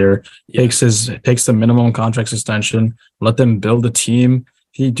 1 year, takes the minimum contract extension, let them build a team.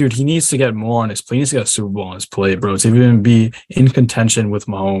 He needs to get more on his play. He needs to get a Super Bowl on his play, bro, to even be in contention with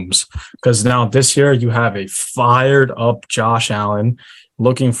Mahomes. Because now this year you have a fired up Josh Allen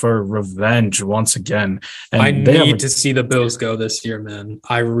looking for revenge once again. And I need to see the Bills go this year, man.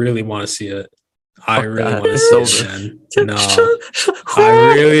 I really want to see it. I really want to see it, man. No.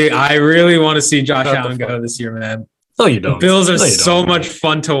 I really want to see Josh Allen go this year, man. No, you don't. The Bills are so much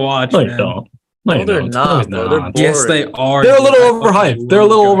fun to watch, No, you man. don't. No, they're not, bro. They're boring. Yes, they are. They're a little dude. overhyped. They're a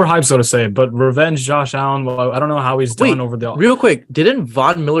little overhyped, so to say. But revenge, Josh Allen. Well, I don't know how he's done over the. Real quick, didn't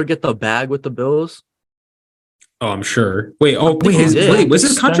Von Miller get the bag with the Bills? Oh, I'm sure. Wait, did. was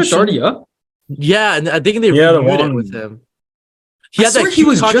his contract already up? Yeah, and I think they Yeah, the renewed it one- with him. I swear he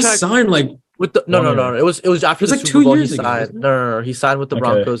was contract just signed like with the no. It was after It was the like Super 2 Bowl. years He ago, signed. wasn't it? No. He signed with the Okay.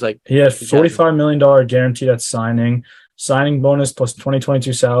 Broncos. Like He had $45 million guaranteed at signing bonus plus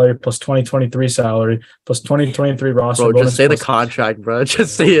 2022 salary plus 2023 salary plus 2023 roster bro, bonus. just say the plus- contract, bro.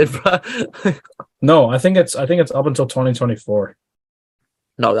 Just say it, bro. No, I think it's up until 2024.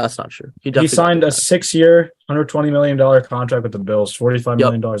 No, that's not true. He definitely signed got a 6-year, $120 million contract with the Bills, $45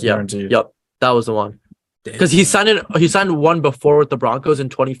 million guaranteed. Yep, that was the one. Because he signed one before with the Broncos in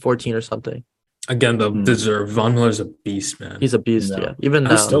 2014 or something. again the deserve. Von Miller's a beast, man. He's a beast. No. Yeah, even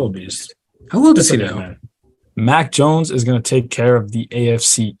now. He's still a beast. How old is he Okay, now? man. Mac Jones is going to take care of the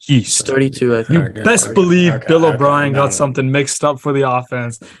AFC East. 32, I You think. Okay, best okay, believe okay, Bill okay, O'Brien no, got no. something mixed up for the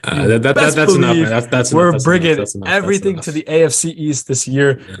offense. That's Best enough, man. believe That's We're enough, that's bringing enough, that's enough, everything that's to enough. the AFC East this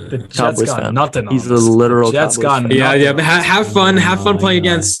year. The Jets Cowboys got fan. nothing on He's a us. literal The Jets Cowboys got fan. Yeah, nothing but on have us. fun playing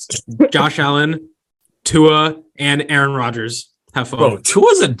Yeah. against Josh Allen, Tua, and Aaron Rodgers. Have fun. Bro,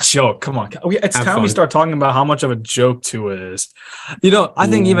 Tua's a joke. Come on. It's Have time fun. we start talking about how much of a joke Tua is. You know, I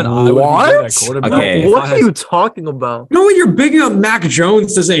think even I would be good at quarterback. Okay. if What I are had- you talking about? No, you're bigging up Mac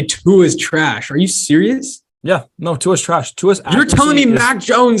Jones to say Tua is trash. Are you serious? Yeah, no, Tua's trash. Tua's You're telling me accuracy is Mac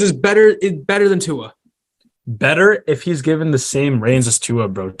Jones is better than Tua? better if he's given the same reins as Tua,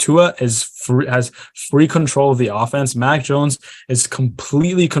 bro. Tua has free control of the offense. Mac Jones is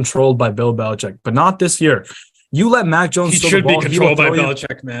completely controlled by Bill Belichick, but not this year. You let Mac Jones He throw should the be ball, controlled by he will throw you-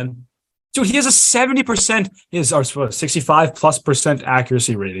 Belichick, man. Dude, he has a 70%, he has 65+%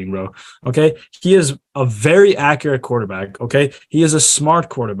 accuracy rating, bro. Okay. He is a very accurate quarterback. Okay. He is a smart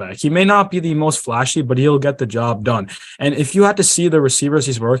quarterback. He may not be the most flashy, but he'll get the job done. And if you had to see the receivers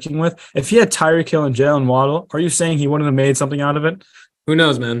he's working with, if he had Tyreek Hill and Jaylen Waddle, are you saying he wouldn't have made something out of it? Who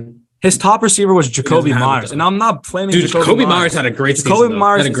knows, man? His top receiver was Jacoby have it, Myers. though. And I'm not blaming Dude, Jacoby Myers had a great season. Jacoby though.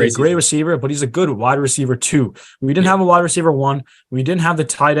 Myers Had is a great season. receiver, but he's a good wide receiver too. We didn't have a wide receiver one. We didn't have the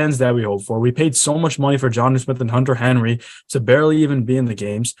tight ends that we hoped for. We paid so much money for Jonnu Smith and Hunter Henry to barely even be in the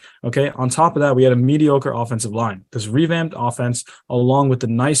games. Okay. On top of that, we had a mediocre offensive line. This revamped offense, along with the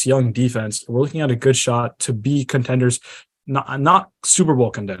nice young defense, we're looking at a good shot to be contenders. Not Super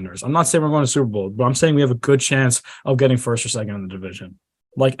Bowl contenders. I'm not saying we're going to Super Bowl, but I'm saying we have a good chance of getting first or second in the division.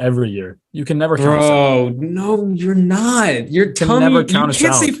 Like every year, you can never count us out. Bro, no, you're not. You're Can telling never me count you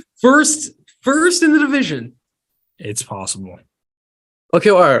us can't out. say first in the division. It's possible. Okay,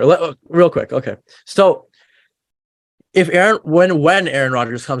 all right, real quick. Okay, so if when Aaron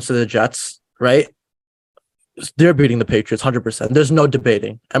Rodgers comes to the Jets, right? They're beating the Patriots 100%. There's no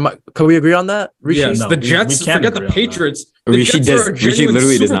debating. Can we agree on that? Rishi? Yes, No, the we Jets. can't Forget the agree on that. Patriots. The Rishi Jets does- are a Rishi genuine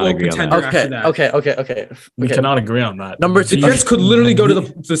literally does Super not Bowl agree on that. contender after that. Okay. We cannot agree on that. Number The two. Jets could literally go to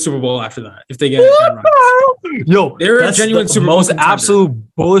the Super Bowl after that if they get Aaron Rodgers. Yo, They're a that's genuine the Super Bowl most contender.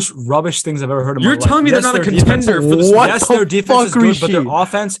 absolute bullish, rubbish things I've ever heard in my You're life. telling me they're not a their defense- contender for the What Yes, the their defense is fuck, good, but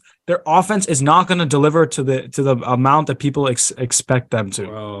Rishi? their offense is not going to deliver to the amount that people expect them to.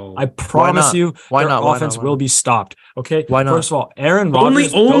 Bro. I promise not? you, Why their not? Why offense not? will be stopped. Okay. Why not? First of all, Aaron Only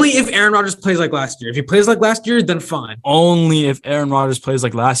Rodgers. if Aaron Rodgers plays like last year. If he plays like last year, then fine. Only if Aaron Rodgers plays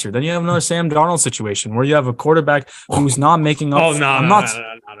like last year. Then you have another Sam Darnold situation where you have a quarterback who's not making up. I'm not.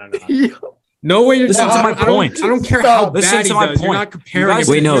 No way. You're Listen to my point. I don't care how Listen bad to he my does. You're point. not comparing. You guys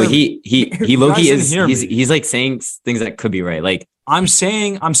him Wait, to no, hear he You low-key guys is didn't hear me. he's like saying things that could be right. Like I'm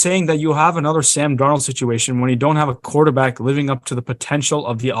saying that you have another Sam Darnold situation when you don't have a quarterback living up to the potential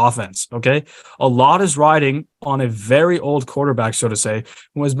of the offense. Okay. A lot is riding on a very old quarterback, so to say,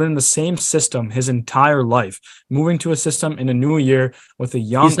 who has been in the same system his entire life. Moving to a system in a new year with a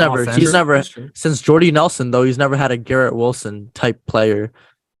young He's never offense. since Jordy Nelson though. He's never had a Garrett Wilson type player,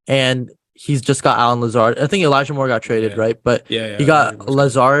 and he's just got Alan Lazard. I think Elijah Moore got traded, Yeah. right? But Yeah. he got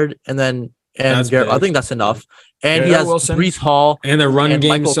Lazard and That's Garrett. I big. think that's enough. And he Garrett has Wilson. Brees Hall And the run and game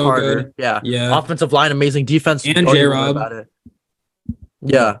Michael so Carter. good. Yeah. Yeah. Offensive line, amazing defense. And Don't even worry J-Rob. about it.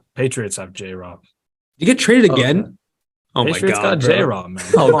 Yeah. Patriots have J-Rob. You get traded Oh, again? Oh my Patriots god, got bro. J-Rob, man.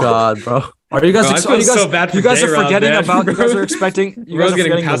 Oh God, bro. Are you guys? Bro, I feel so bad for you guys are J-Rob, forgetting man. about. You guys are expecting. You Bro's guys are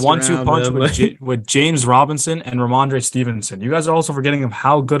getting forgetting the passed 1-2 around, punch man. with James Robinson and Ramondre Stevenson. You guys are also forgetting of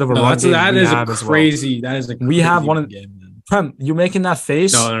how good of a No, run that's, game that we is a have as well. crazy. That is a We have crazy one of- game, man. Prem, you making that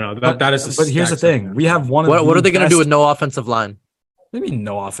face? No. That is. But here's the thing: we have one. What are they gonna do with with? no offensive line? What do you mean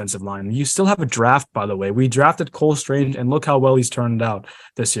no offensive line? You still have a draft, by the way. We drafted Cole Strange, and look how well he's turned out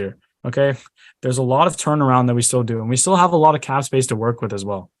this year. Okay, there's a lot of turnaround that we still do, and we still have a lot of cap space to work with as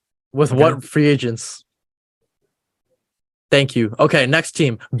well. With Okay. what free agents? Thank you. Okay, next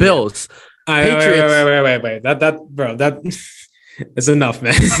team. Bills. Wait. That is enough,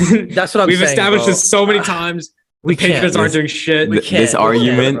 man. That's what I'm We've saying. established bro. this so many times. We Patriots can't. aren't doing shit. We this can't, bro.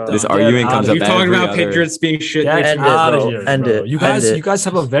 argument Get comes out up We've talked every about other- Patriots being shit. Get next End year. it, Out of bro. here, End bro. it. You guys, End it. you guys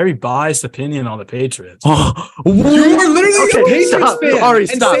have a very biased opinion on the Patriots. You are literally Okay, a Patriots stop. fan Ari, and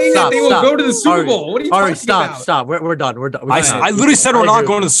stop, saying stop, that they will stop. go to the Super Ari, Bowl. What are you Ari, talking stop, about? stop. We're done. We're done. I literally said we're I not agree.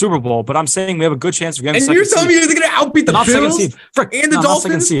 going to the Super Bowl, but I'm saying we have a good chance of getting And second you're telling me seed. you're going to outbeat the Not second Bills seed. Frick, and the no, not second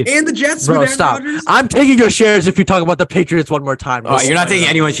Dolphins seed. and the Jets Bro, with Aaron stop. Rodgers? I'm taking your shares if you talk about the Patriots one more time. Oh, you're not taking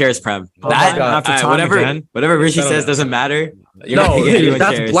anyone's shares, Prem. Oh That my God. After time whatever again. Rishi Settle says down. doesn't matter. You're not No, taking anyone's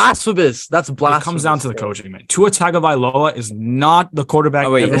that's shares. blasphemous. That's blasphemous. It comes down to the coaching, man. Tua Tagovailoa is not the quarterback.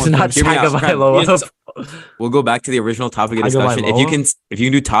 Oh, wait, everyone It's not Hear me out, Prem. Tagovailoa. We'll go back to the original topic of discussion. If you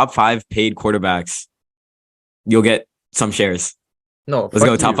can do top 5 paid quarterbacks, you'll get some shares. No, Let's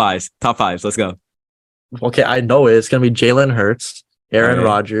go fuck top you. fives. Top fives. Let's go. Okay, I know it. It's gonna be Jalen Hurts, Aaron Alright.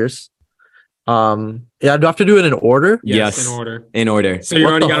 Rodgers. Yeah, do I have to do it in order? Yes. In order. In order. So you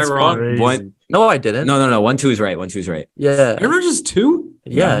What already the got it fuck? wrong. One. No, I didn't. No. 1, 2 is right. 1, 2 is right. Yeah. Aaron Rodgers is 2?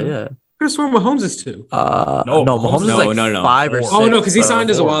 Yeah. I could have sworn Mahomes is 2. No, Mahomes is no, like no. 5 or Oh, 6. Oh, no, because he bro. signed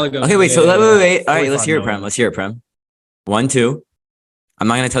us a while ago. Okay, wait. So Yeah. wait. All right, let's 45 hear it, million. Prem. Let's hear it, Prem. 1, 2. I'm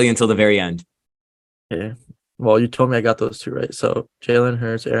not gonna tell you until the very end. Okay. Well, you told me I got those 2 right. So Jalen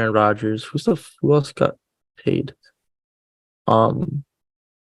Hurts, Aaron Rodgers. Who else got paid?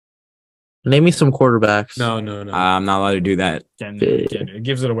 Name me some quarterbacks. No. I'm not allowed to do that. It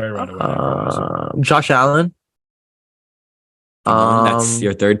gives it away right away. Josh Allen. That's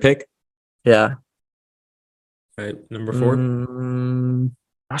your third pick. Yeah. Right, number 4.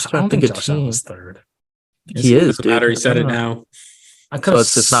 Gosh, I trying don't to think think of Josh team. Allen's third. He is. Doesn't matter. He dude. said I it don't know. now. I could have.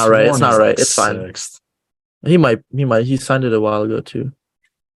 it's not right. It's sworn not he's right. like It's fine. sixth. He might. He signed it a while ago too.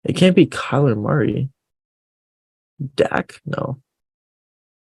 It can't be Kyler Murray. Dak? No.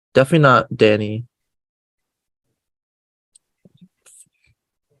 Definitely not Danny.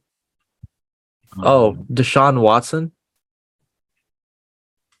 Oh, Deshaun Watson?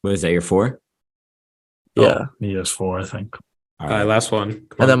 What is that? Your 4? Yeah. He is 4, I think. All All right, last one.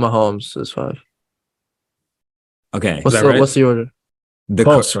 Come And then on. Mahomes is 5. Okay. What's that the right? what's the order?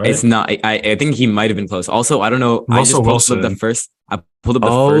 Close, right? It's not. I think he might have been close. Also, I don't know. I just Russell pulled up the Wilson. first. I pulled up the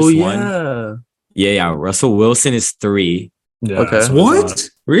Oh first one. yeah. Yeah. Russell Wilson is 3. Yeah, Okay. that's What?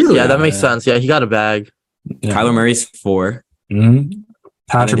 Really? Yeah, that makes Yeah. sense. Yeah, he got a bag. Yeah. Kyler Murray's 4. Mhm.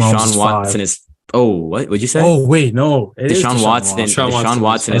 Patrick and then Mahomes is Deshaun Watson 5. is. Oh, what would you say? Oh wait, no. It is Deshaun Watson. Deshaun Deshaun Watson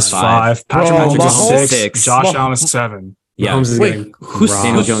Watson is is 5. 5. Patrick Bro, Mahomes Mahomes- is 6. Josh Mahomes- Allen is 7. Yeah. Mahomes is Wait, getting who's- robbed.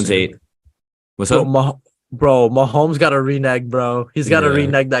 Daniel Jones 8. What's up? Bro, Mahomes got a renege, bro. He's got to Yeah.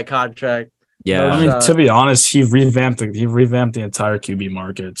 renege that contract. Yeah. I mean, to be honest, he revamped the entire QB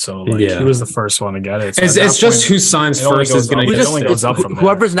market. So like Yeah. he was the first one to get it. So It's at that just point, who signs it only first goes is gonna up. get It only goes up it's from there.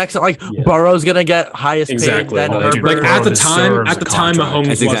 whoever's next. Like Yeah. Burrow's gonna get highest exactly. paid. Then Oh, dude, Herbert. Like at the deserves time, a Mahomes contract. That's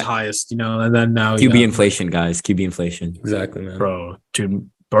was exact- highest, and then now QB inflation, guys. QB inflation. Exactly, man. Bro, dude,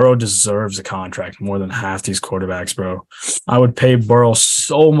 Burrow deserves a contract more than half these quarterbacks, bro. I would pay Burrow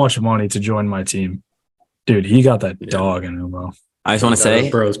so much money to join my team. Dude, he got that dog in him, bro. I just want to say,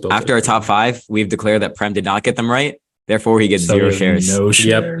 Burrow's built after it. our top 5, we've declared that Prem did not get them right. Therefore, he gets So 0 he has shares. No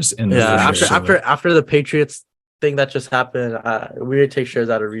shares in the Yeah, division. after the Patriots thing that just happened, we would take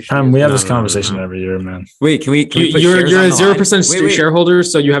shares out of reach. We have No, this no, conversation no. every year, man. Wait, can we put You're shares on a the 0% line? Wait. shareholder,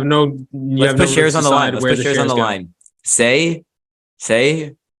 so you have no. Let's put shares on the line. Let's put shares on the line. Say,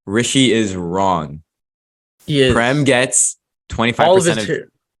 Rishi is wrong. He is. Prem gets 25% all of his of shares.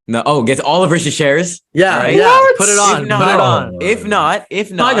 no. Oh, gets all of Rishi's shares. Yeah, Right? yeah. What? Put it on. If Put not- it on.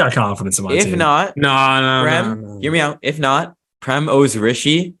 If I not, got confidence in my if team. not, No. Prem, hear me out. If not, Prem owes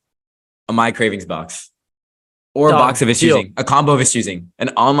Rishi a My Cravings box. Or a Done. box of his Deal. choosing. A combo of his choosing. An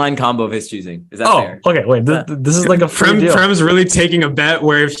online combo of his choosing. Is that Oh, fair? okay. Wait, this is like a free deal. Prem's really taking a bet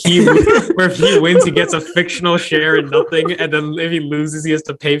where if he wins, he gets a fictional share and nothing, and then if he loses, he has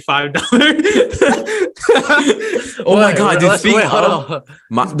to pay $5. Oh my god, dude. Let's- Speaking wait, hold of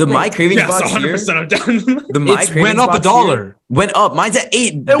on. the My Cravings Yes, box here, 100% I'm down. the My It Cravings went up box $1. here went up. Mine's at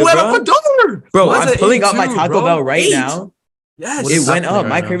 8. It went up $1. Bro, Mine's I'm at pulling up my 8 too, Taco bro. Bell right 8. now. Yes, What It is went happening up. right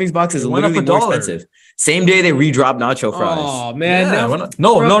My now? Cravings box is It went up literally more $1. expensive. Same day they redropped nacho fries. Oh man, Yeah, no,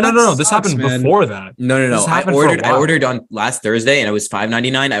 no, bro, no, no, that no. This sucks, happened man. before that. No. This I happened for a ordered while. on last Thursday and it was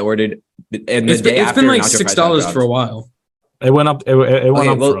 $5.99. I ordered and the It's day been after like nacho fries $6 got for a dropped. while. It went up. It went Okay,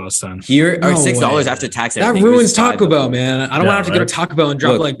 up well, for us then. Here are No $6 way. after tax. and That everything. It was ruins Taco $5 Bell, man. I don't Yeah, want to have to go right? to Taco Bell and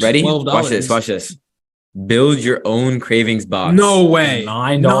drop Look, like ready? $12. Watch this. Build your own cravings box. No way.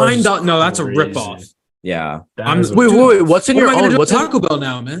 $9. No, that's a Crazy. ripoff. Yeah. I'm- Wait. What's in What your am I gonna own? do What's with in, Taco Bell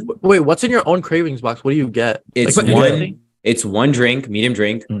now, man? wait, what's in your own cravings box? What do you get? It's Like, one. It's one drink, medium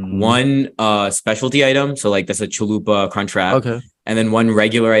drink, Mhm. one specialty item. So like that's a chalupa crunch wrap, Okay. and then one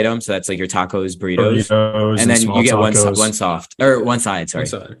regular item. So that's like your tacos, burritos, Burritos and then small you get tacos. one soft or one side. Sorry.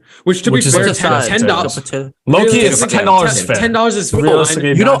 Which to Which be is fair, like What's $10. a side? $10. A potato? Low key, Really? it's Okay. $10 fair. $10 is fine. Realistically,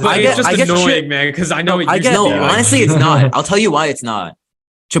 You know, $9 I It's get- just I get annoying, shit- man, because I know it I used get- to No, be Yeah. like- honestly, it's not. I'll tell you why it's not.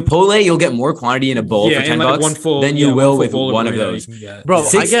 Chipotle, you'll get more quantity in a bowl for in $10 like one full, than you yeah, will full with bowl of one of burrito those. you can get. Bro,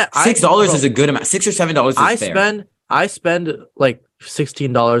 $6 bro, is a good amount. $6 or $7 is fair. I spend like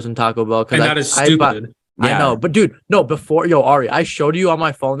 $16 in Taco Bell because And that is stupid. I know, but dude, no. Before Ari, I showed you on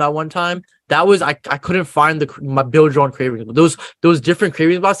my phone that one time. That was I couldn't find my build your own cravings. Those different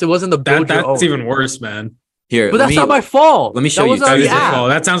cravings box. It wasn't the build your own. That's even worse, man. Here, But that's not my fault. let me show that you. was on That, the is app.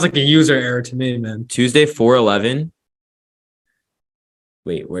 that sounds like a user error to me, man. Tuesday 4/11.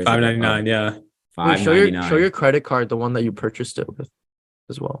 Wait, where's $5.99, yeah. Wait, $5.99. show your credit card, the one that you purchased it with,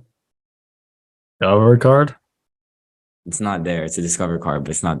 as well. Discover card. It's not there. It's a Discover card,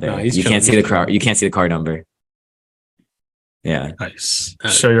 but it's not there. No, he's You can't see chilling. the card. You can't see the card number. Yeah, Nice.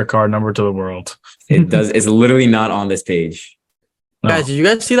 Show your card number to the world. it does. It's literally not on this page. No. Guys, did you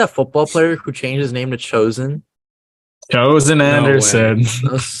guys see that football player who changed his name to Chosen? Chosen Anderson.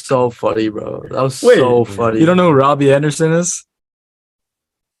 That was so funny, bro. That was Wait, so funny. You don't know who Robbie Anderson is?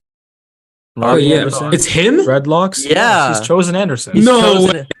 Oh, Robbie yeah. Anderson? It's him? Dreadlocks? Yeah. He's Chosen Anderson. He's No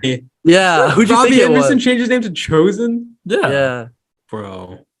Chosen. way. Yeah, who'd you Robbie think it Anderson was? changed his name to Chosen? Yeah.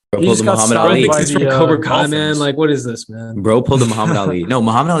 Bro. Bro He pulled just the got Muhammad signed Ali. by He's the, from Cobra Kai, Dolphins. man. Like, what is this, man? Bro pulled the Muhammad Ali. No,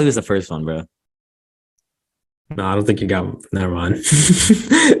 Muhammad Ali was the first one, bro. No, I don't think you got. Never mind.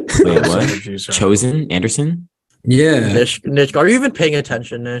 Wait, what? Chosen. Chosen Anderson? Yeah. Nish, are you even paying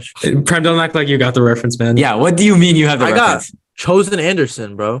attention, Nish? Prem, don't act like you got the reference, man. Yeah. What do you mean you have the I got- reference? Chosen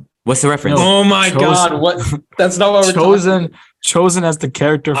Anderson, bro. What's the reference? No. Oh my Chosen. God! What? That's not what we're Chosen as the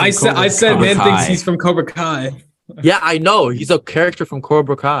character. From I said. Cobra I said. Kai. Man Kai. thinks he's from Cobra Kai. Yeah, I know. He's a character from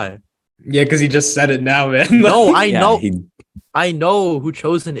Cobra Kai. Yeah, because he just said it now, man. No, I Yeah, know. he- I know who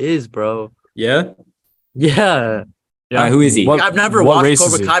Chosen is, bro. Yeah. Yeah. Yeah. who is he? What- I've never what watched race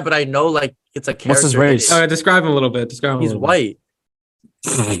is Cobra he? Kai, but I know like it's a character. What's his race? All right, describe him a little bit. Describe him. He's a little white.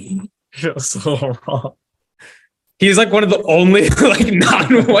 You're so wrong. Bit. He's like one of the only like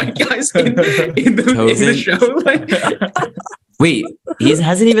non-white guys in the Chosen. show. Like, Wait, he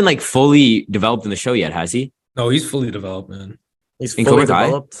hasn't even like fully developed in the show yet, has he? no, he's fully developed, man. He's In fully Cobra Kai?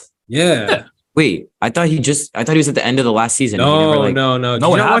 developed. Yeah. Wait, I thought he was at the end of the last season. He No, never, like- no. Did No,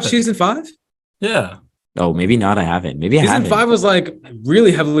 you it not watch happened. season 5? Yeah. Oh, maybe not. I haven't. Maybe I Season haven't. 5 was like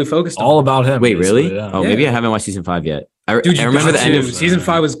really heavily focused on All about him. Wait, really? basically, yeah. Oh, maybe Yeah. I haven't watched season 5 yet. I Dude, remember the end of season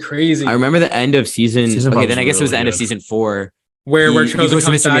 5 was crazy. I remember the end of season. Season Okay, five then was I guess it was the really end of good. season 4 where he Chosen goes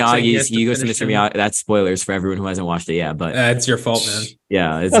to comes Mr. back saying Miyagi's. to He goes to finish Mr. him. Miyagi. That's spoilers for everyone who hasn't watched it yet. But It's your fault, man.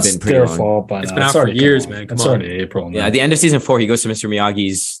 yeah, it's That's been pretty their long. fault by now. It's been out It's for already years, come on. man. Come It's on. already April now. Yeah, at the end of season 4, he goes to Mr.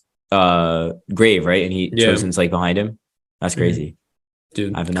 Miyagi's grave, right? And Yeah. Chosen's like behind him. That's crazy.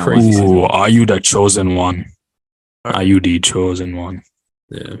 Dude, I haven't not crazy. watched it. Ooh, are you the chosen one? Are you the chosen one?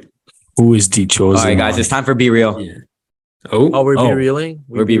 Yeah. Who is the chosen All right, guys, one? it's time for Be Real. Yeah. Oh, we're Oh. be reeling.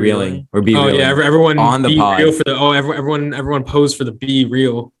 We're Be Reeling. We're Be oh Reeling. yeah, everyone On the be pod. real for the everyone pose for the be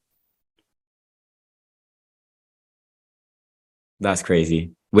real. That's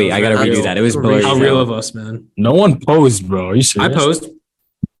crazy. Wait, That I was gotta very redo real. that. It was How blurry. How as real hell. of us, man. No one posed, bro. Are you I serious? posed.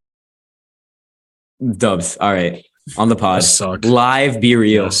 Dubs. All right. On the pod. That suck. Live Be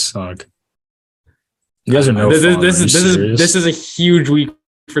Real. You suck. You guys are no this, fun. is, this, Are you is, this, is, serious? this is a huge week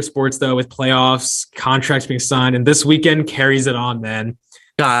for sports though, with playoffs, contracts being signed, and this weekend carries it on, man.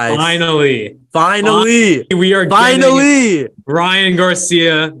 Guys, Finally, we are getting finally. Ryan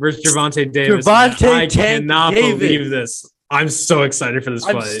Garcia versus Gervonta Davis. Gervonta I Tank cannot Davis. believe this. I'm so excited for this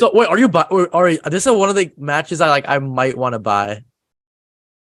I'm fight. so wait. Are you buy? All right, this is one of the matches I might want to buy.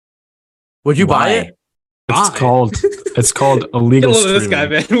 Would you buy Why? it? It's called Get illegal a load of this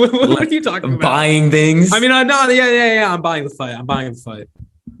guy, streaming. man. What are you talking about? Buying things. I mean, no, yeah. I'm buying the fight.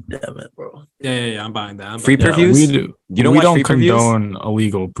 Damn it, bro. Yeah. I'm buying that. Free Yeah, previews? we do. You don't we watch don't free previews? condone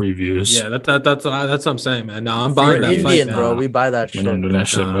illegal previews. Yeah, that's what I'm saying, man. No, I'm We're buying that Indian, fight, bro. man. We buy that We shit. don't do that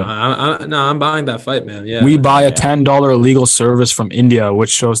shit, bro. I'm buying that fight, man. Yeah. We buy a Yeah. $10 illegal service from India,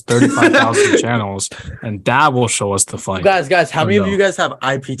 which shows 35,000 channels, and that will show us the fight. Guys, how many of No. you guys have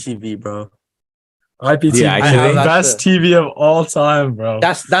IPTV, bro? IPTV, Yeah, actually- best TV of all time, bro.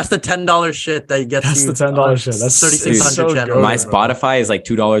 That's the $10 shit that gets That's you. the $10 shit. That's 3600 so channels. good, My bro. Spotify is like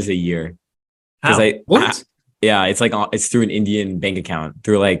 $2 a year. Because How? What? yeah, it's like it's through an Indian bank account,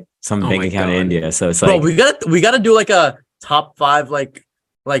 through like some Oh bank my account in God. India. So it's Bro, like we gotta do like a top 5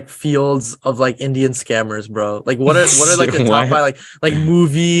 like fields of like Indian scammers, bro. Like what are like the What? top 5 like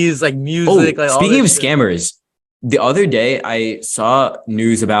movies, like music, like all speaking of this shit. scammers, the other day I saw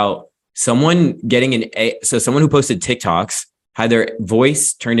news about someone getting someone who posted TikToks had their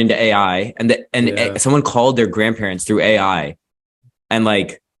voice turned into AI, Yeah. someone called their grandparents through AI, and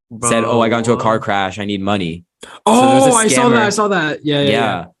like said, "Oh, I got into a car Bro. crash. I need money." Oh, there's a I saw scammer. that. I saw that. Yeah.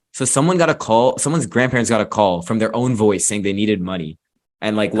 Yeah. So someone got a call. Someone's grandparents got a call from their own voice saying they needed money,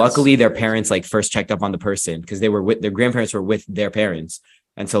 and like luckily their parents like first checked up on the person because they were with their grandparents were with their parents,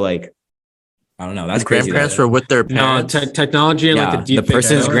 and so like I don't know. That's His crazy. grandparents though. were with their No, parents. technology and Yeah, like the the deep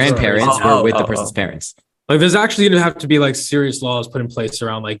person's fake- grandparents Oh, were with the oh, person's oh. parents. Like, there's actually gonna have to be like serious laws put in place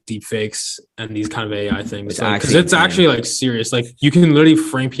around like deep fakes and these kind of AI things. It's Because actually it's insane. actually like serious. Like, you can literally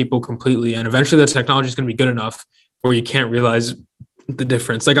frame people completely, and eventually the technology is gonna be good enough where you can't realize the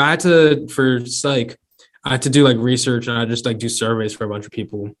difference. Like, I had to for psych, I had to do like research, and I just like do surveys for a bunch of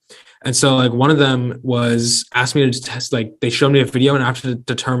people. And so like one of them was asked me to test, like they showed me a video and I have to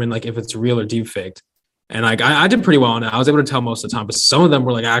determine like if it's real or deep faked. And like I did pretty well on it. I was able to tell most of the time, but some of them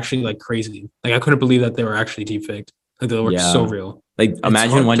were like actually like crazy. Like I couldn't believe that they were actually deep faked. Like they were Yeah. so real. Like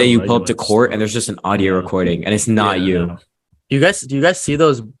imagine hard one to day you pull up to regulate court stuff. and there's just an audio Yeah. recording and it's not Yeah. you. Do you guys see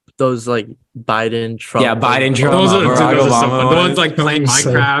those like Biden, Trump? Yeah, Biden, Trump. Those are, Barack those are so Obama fun. The ones ones. like playing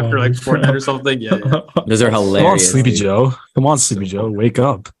So Minecraft or like funny. Fortnite or something. Yeah. Those are Come on, hilarious. Sleepy dude. Joe. Come on, Sleepy Joe. Wake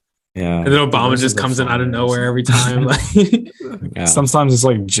up. Yeah. And then Obama Those just are the comes in out of funniest. nowhere every time. Like, Yeah. Sometimes it's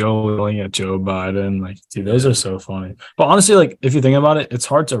like Joe yelling at Joe Biden. Like, dude, those are so funny. But honestly, like if you think about it, it's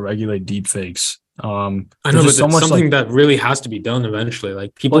hard to regulate deep fakes. I know, there's but just it's something that really has to be done eventually.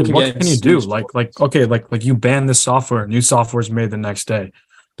 Like people like can what get can you do? excused for it. Like you ban this software, new software is made the next day.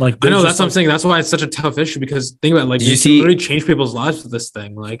 Like I know there's that's just, what I'm saying. That's why it's such a tough issue, because think about it, like Did you you see- can literally change people's lives with this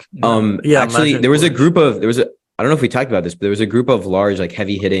thing. Like Yeah, actually imagine there was a Bush. group of I don't know if we talked about this, but there was a group of large, like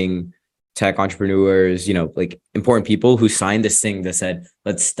heavy hitting tech entrepreneurs, you know, like important people who signed this thing that said,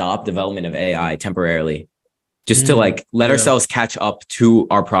 let's stop development of AI temporarily. Just to like let yeah. ourselves catch up to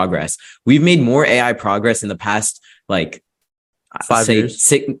our progress. We've made more AI progress in the past, like 5 say years.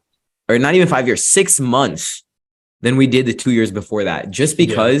 6 or not even 5 years, 6 months than we did the 2 years before that. Just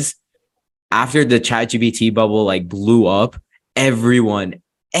because after the ChatGPT bubble like blew up, everyone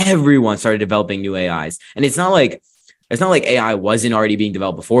started developing new AIs. And it's not like AI wasn't already being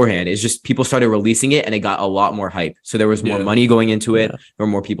developed beforehand. It's just people started releasing it and it got a lot more hype. So there was more Yeah. money going into it. Yeah. There were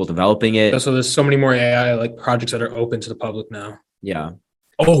more people developing it. so there's so many more AI like projects that are open to the public now. Yeah.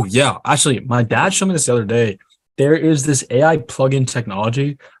 Oh yeah, actually, my dad showed me this the other day. There is this AI plugin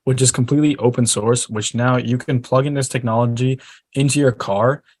technology, which is completely open source, which now you can plug in this technology into your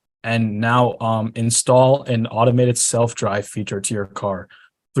car and now install an automated self-drive feature to your car.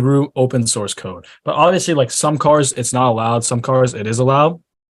 through open source code. But obviously, like some cars, it's not allowed. Some cars, it is allowed.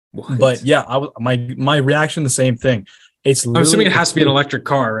 What? But yeah, my reaction, the same thing. It's I'm assuming it literally has to be an electric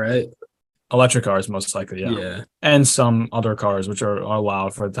car, right? electric cars, most likely, yeah, and some other cars which are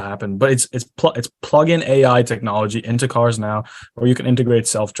allowed for it to happen. But it's plug-in AI technology into cars now, where you can integrate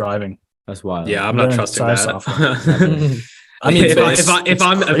self-driving. That's wild. Yeah, I'm not Learn trusting sci that. software. I mean, if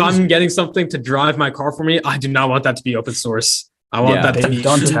I'm getting something to drive my car for me, I do not want that to be open source. I want that to they've be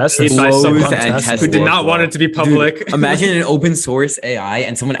done tests made by Closed someone and who tested. did not want it to be public. Dude, imagine an open source AI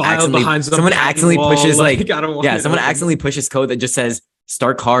and someone Filed behind some accidentally wall, pushes I don't want it someone open. accidentally pushes code that just says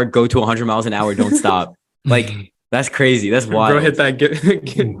start car, go to 100 miles an hour, don't stop. Like that's crazy. That's wild. Bro, hit that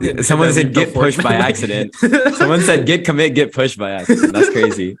get Someone said that get before. pushed by accident. Someone said get commit, get pushed by accident. That's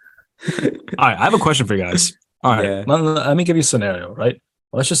crazy. All right, I have a question for you guys. All right, Yeah. let me give you a scenario, right?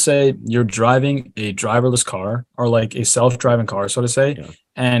 Let's just say you're driving a driverless car or like a self-driving car, so to say,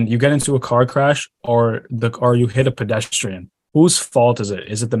 and you get into a car crash or you hit a pedestrian. Whose fault is it?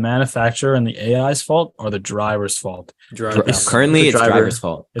 Is it the manufacturer and the AI's fault or the driver's fault? Currently, it's driver's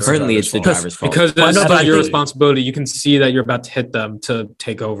fault. It's Currently, it's the driver's driver's fault. Because Well, I it's know, but not I your think- responsibility. You can see that you're about to hit them to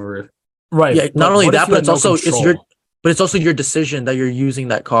take over. Right. Yeah, not but only what if that, you but had it's no also control? it's also your decision that you're using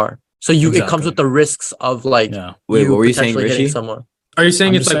that car. So it comes Exactly. with the risks of like Yeah. Wait, what were you saying, potentially hitting Rishi? someone. Are you saying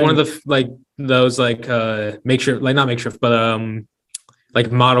I'm it's just like one of the like those like makeshift, like not makeshift, but like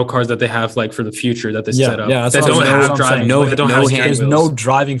model cars that they have like for the future that they set up that's that what I'm don't saying, that's have what I'm driving, saying. No- that don't no have hand- steering There's wheels. no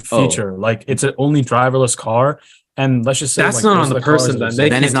driving Oh. feature. Like it's an only driverless car. And let's just say That's like, not those on are the cars person that are then. safe. They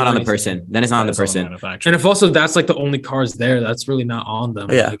Then it's can't not do on the anything. person. Then it's not on the That is person. manufacturer. And if also that's like the only cars there, that's really not on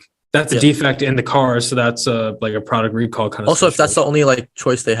them. Yeah. Like, that's a Yeah. defect in the car, so that's like a product recall kind of. Also, if that's the only like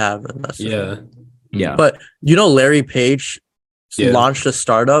choice they have, then that's yeah. Yeah. But Larry Page Yeah. launched a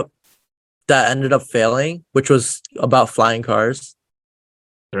startup that ended up failing, which was about flying cars.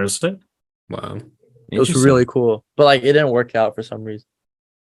 Thursday. Wow. It was Interesting. really cool, but like it didn't work out for some reason.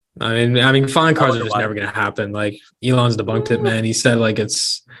 I mean, flying cars are wonder just why. never gonna happen. Like Elon's debunked it, man. He said like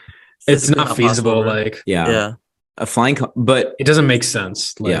it's Physically not not feasible. possible, Like Yeah. Yeah. A flying car, but it doesn't make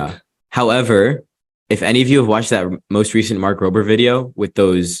sense. Like, yeah. However, if any of you have watched that most recent Mark Rober video with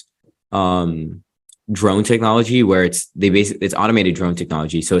those drone technology where it's automated drone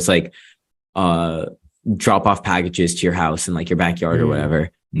technology. So it's like drop off packages to your house in like your backyard or whatever.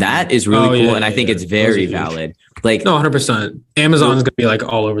 That is really Oh, cool. yeah, And I yeah, think yeah. it's very Those are huge. valid. Like, no, 100%. Amazon's gonna be like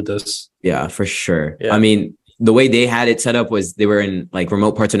all over this. yeah, for sure. Yeah. I mean, the way they had it set up was they were in like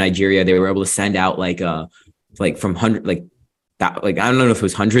remote parts of Nigeria. They were able to send out like from that, like, I don't know if it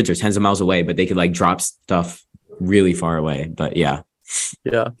was hundreds or tens of miles away, but they could like drop stuff really far away. But yeah.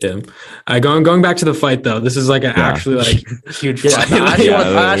 Yeah. Yeah. Going back to the fight though, this is like an actually like huge Yeah. fight.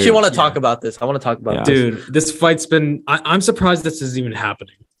 I actually want to yeah. talk about this. I want to talk about Yeah. this. Dude, this fight's been. I'm surprised this is even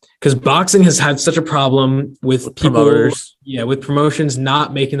happening because boxing has had such a problem with people. Promoters. Yeah, with promotions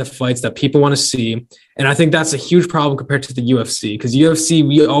not making the fights that people want to see, and I think that's a huge problem compared to the UFC because UFC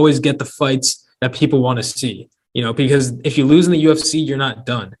we always get the fights that people want to see. Because if you lose in the UFC, you're not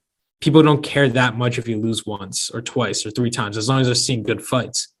done. People don't care that much if you lose once or twice or three times, as long as they're seeing good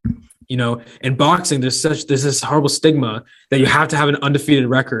fights. In boxing, there's this horrible stigma that you have to have an undefeated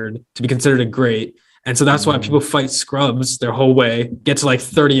record to be considered a great. And so that's why people fight scrubs their whole way, get to like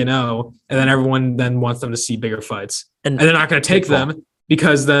 30-0, and then everyone then wants them to see bigger fights. And they're not going to take them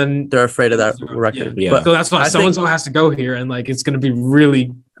because then They're afraid of that record. Yeah. But so that's why I so and think- so has to go here, and like it's going to be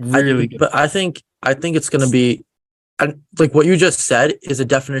really, really good. But I think it's going to be, and like what you just said is a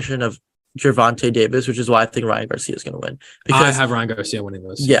definition of Gervonta Davis, which is why I think Ryan Garcia is going to win. I have Ryan Garcia winning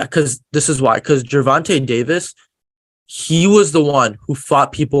this. Yeah, because this is why. Because Gervonta Davis, he was the one who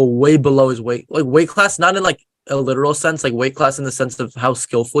fought people way below his weight class, not in like a literal sense, like weight class in the sense of how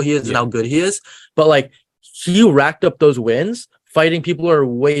skillful he is and how good he is, but like he racked up those wins fighting people who are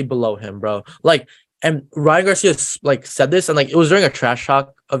way below him, bro. Like, and Ryan Garcia like said this, and like it was during a trash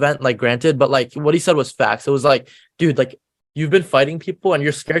talk event, like granted, but like what he said was facts. It was like, dude, like you've been fighting people and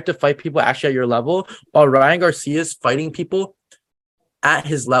you're scared to fight people actually at your level, while Ryan Garcia is fighting people at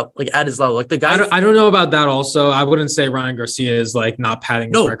his level, like the guy. I don't know about that. Also, I wouldn't say Ryan Garcia is like not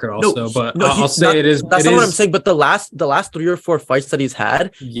padding his record. Also, but I'll say it is. That's not what I'm saying. But the last 3 or 4 fights that he's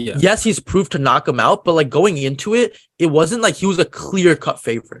had, Yeah. yes, he's proved to knock him out. But like going into it, it wasn't like he was a clear cut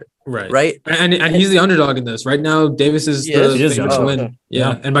favorite, right? And he's the underdog in this right now. Davis is He is? the He is favorite the to win. underdog.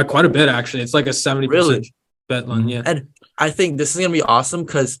 Yeah, and by quite a bit actually. It's like a 70% Really? bet line. Yeah. And I think this is gonna be awesome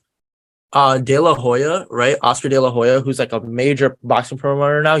because De La Hoya, right? Oscar De La Hoya, who's like a major boxing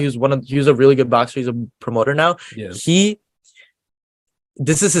promoter now. He's a really good boxer. He's a promoter now. Yeah.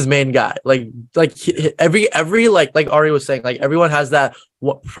 this is his main guy. Every like Ari was saying, like everyone has that.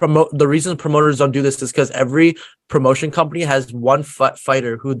 What promote the reason promoters don't do this is because every promotion company has one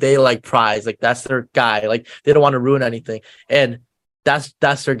fighter who they like prize, like that's their guy. Like they don't want to ruin anything, and that's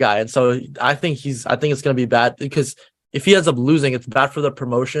their guy. And so I think it's gonna be bad because if he ends up losing, it's bad for the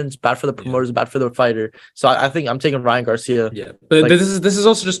promotions, bad for the promoters, bad for the fighter. So I think I'm taking Ryan Garcia. Yeah, but this is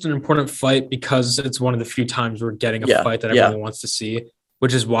also just an important fight because it's one of the few times we're getting a fight that everyone wants to see,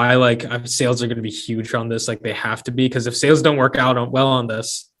 which is why like sales are going to be huge on this. Like they have to be, because if sales don't work out well on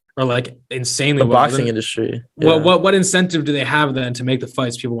this, or like insanely the boxing industry, what incentive do they have then to make the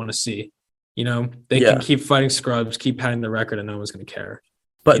fights people want to see? You know, they can keep fighting scrubs, keep padding the record, and no one's going to care.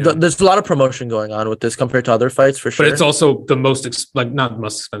 But there's a lot of promotion going on with this compared to other fights for sure. But it's also the most not the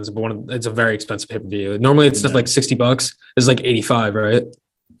most expensive, but it's a very expensive pay-per-view. Normally it's just like $60. It's like 85, right?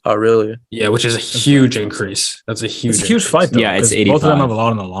 Oh, really? Yeah, which is a huge increase. That's a huge fight though. Yeah, it's 85. Both of them have a lot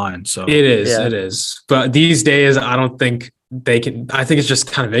on the line. So it is. But these days I don't think they can. I think it's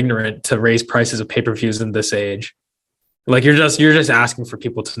just kind of ignorant to raise prices of pay-per-views in this age. Like you're just asking for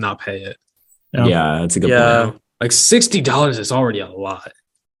people to not pay it. Yeah, that's a good point. Like $60 is already a lot.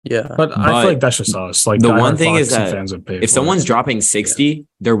 Yeah, but I feel like that's just us. Like the one thing is that if someone's someone's dropping 60,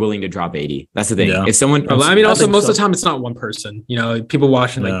 they're willing to drop 80. That's the thing. Yeah. If someone, I mean, also most of the time it's not one person. You know, people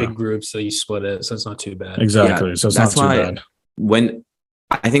watching like big groups, so you split it, so it's not too bad. Exactly. Yeah, so it's not too bad. When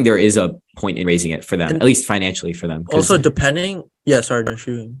I think there is a point in raising it for them, at least financially for them. Also, depending. Yeah, sorry, no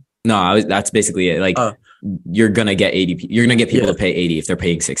shooting. No, that's basically it. Like you're gonna get 80. You're gonna get people to pay 80 if they're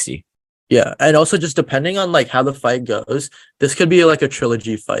paying 60. Yeah, and also just depending on like how the fight goes, this could be like a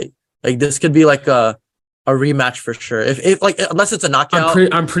trilogy fight. Like this could be like a rematch for sure. If like unless it's a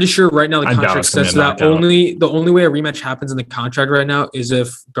knockout, I'm pretty sure right now the contract says that the only way a rematch happens in the contract right now is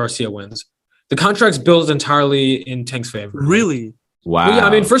if Garcia wins. The contract's built entirely in Tank's favor. Really? Wow. Well, yeah, I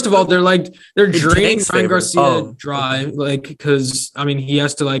mean, first of all, they're draining Ryan Garcia dry, like because I mean he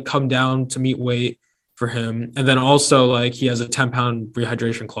has to like come down to meet weight for him, and then also like he has a 10-pound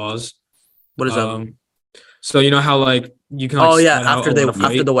rehydration clause. What is that? So you know how like you can after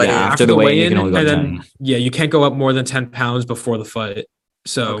the weigh-in, and then you can't go up more than 10 pounds before the fight.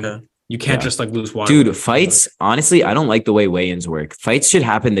 So you can't just like lose water. Dude, fights, honestly, I don't like the way weigh-ins work. Fights should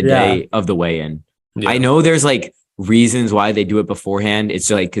happen the day of the weigh-in. Yeah. I know there's like reasons why they do it beforehand.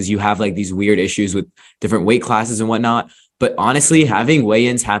 It's like because you have like these weird issues with different weight classes and whatnot. But honestly, having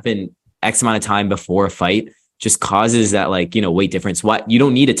weigh-ins happen X amount of time before a fight just causes that like, you know, weight difference. What you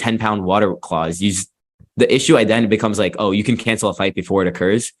don't need a 10-pound water clause. The issue then becomes like, oh, you can cancel a fight before it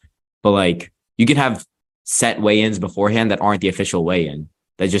occurs, but like you can have set weigh-ins beforehand that aren't the official weigh-in.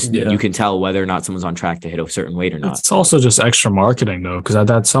 That just you can tell whether or not someone's on track to hit a certain weight or not. It's also just extra marketing though, because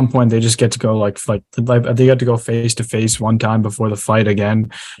at some point they just get to go like they get to go face to face one time before the fight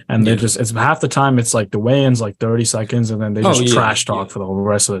again, and they just it's half the time it's like the weigh-ins like 30 seconds, and then they just trash talk for the whole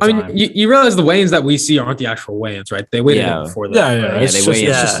rest of the time. I mean, you realize the weigh-ins that we see aren't the actual weigh-ins, right? They waited before that. It's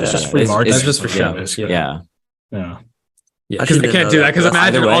just free marketing. That's just for show. Yeah. Because they can't do that. Because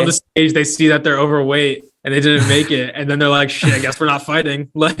imagine on the stage they see that they're overweight and they didn't make it, and then they're like, "Shit, I guess we're not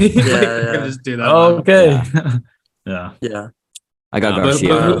fighting." Like, just do that. Okay. Yeah. I got Garcia.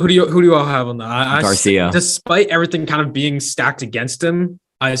 But who do you all have on that? Garcia. Despite everything kind of being stacked against him,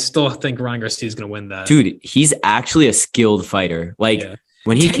 I still think Ryan Garcia is going to win that. Dude, he's actually a skilled fighter. Like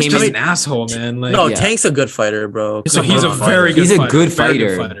when he came in, an asshole, man. Like, Tank's a good fighter, bro. So he's a very good. He's a good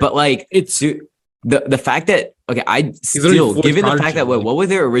fighter, but like it's. The fact that I still given the fact that what were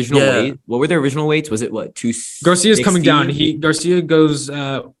their original weight? What were their original weights? Was it what 260? Garcia's coming down. Garcia goes.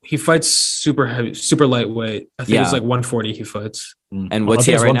 He fights super heavy, super lightweight. I think it's like 140. He fights. And what's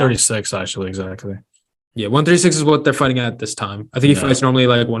he at right 136 actually exactly. Yeah, 136 is what they're fighting at this time. I think he fights normally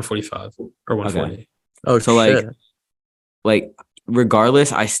like 145 or 140. Okay. Oh, so like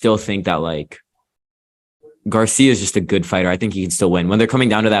regardless, I still think that like Garcia is just a good fighter. I think he can still win when they're coming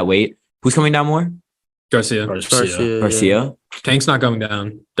down to that weight. Who's coming down more? Garcia. Garcia. Tank's not going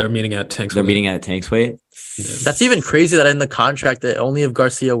down. They're meeting at Tank's weight. They're meeting at Tank's weight. Yeah. That's even crazy that in the contract that only if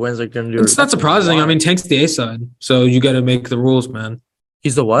Garcia wins they're going to do it. It's not surprising. I mean, Tank's the A side, so you got to make the rules, man.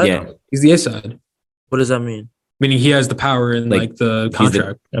 He's the what? Yeah. He's the A side. What does that mean? Meaning he has the power in like the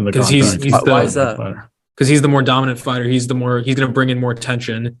contract. Because why is that? Because he's the more dominant fighter. He's going to bring in more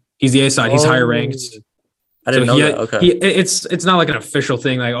attention. He's the A side. He's higher ranked. I didn't know that. Okay. It's not like an official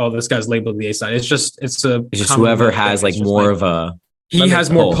thing. Like, oh, this guy's labeled the A side. It's just whoever has like more of a. He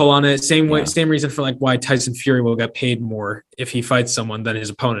has more pull on it. Same reason for like why Tyson Fury will get paid more if he fights someone than his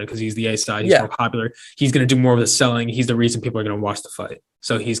opponent because he's the A side. He's more popular. He's going to do more of the selling. He's the reason people are going to watch the fight.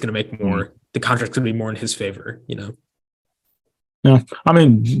 So he's going to make more. The contract's going to be more in his favor. You know. Yeah, I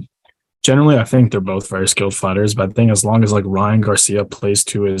mean, generally, I think they're both very skilled fighters, but I think as long as like Ryan Garcia plays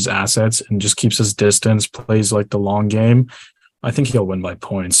to his assets and just keeps his distance, plays like the long game, I think he'll win by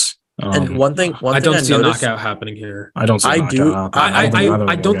points. And one thing I don't see noticed, a knockout happening here. I don't see. I a do- knockout.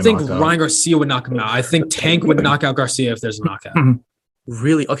 I don't will think get knocked out. Ryan Garcia would knock him out. I think Tank would knock out Garcia if there's a knockout.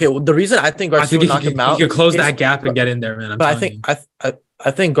 really okay. Well, the reason I think I Garcia think would knock him out, he could close is- that gap and get in there, man. but I think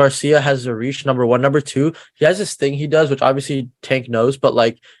I think Garcia has the reach. Number one, number two, he has this thing he does, which obviously Tank knows, but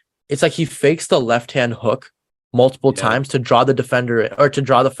like it's like he fakes the left hand hook multiple times to draw the defender or to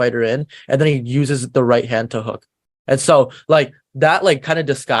draw the fighter in, and then he uses the right hand to hook. And so like that like kind of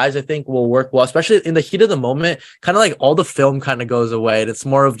disguise I think will work well, especially in the heat of the moment. Kind of like all the film kind of goes away, and it's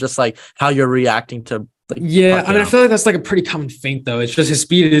more of just like how you're reacting to. Like, yeah, I mean, I feel like that's like a pretty common feint, though. It's just his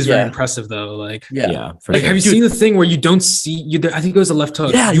speed is very impressive, though. Like, yeah. For like sure. have you seen the thing where you don't see you? I think it was a left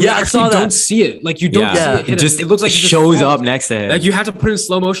hook. Yeah, you yeah, I actually saw that. don't see it. Like you don't see it. Hit It just it looks like it just shows falls. up next to him. Like you have to put it in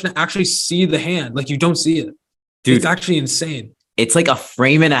slow motion to actually see the hand. Like you don't see it. Dude, It's actually insane. it's like a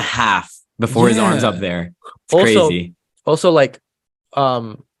frame and a half before his arm's up there. It's Also- crazy. Also, like,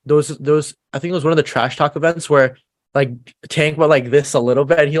 those I think it was one of the trash talk events where like Tank went like this a little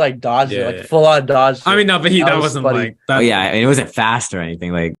bit and he like dodged it, Yeah. like full on dodged. I it. mean, no, but That that was wasn't funny. like that. Oh yeah, I mean, it wasn't fast or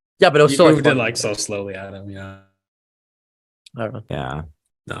anything. Like, yeah, but it was He still like, moved it funny. like so slowly at him. Yeah. I don't know. yeah.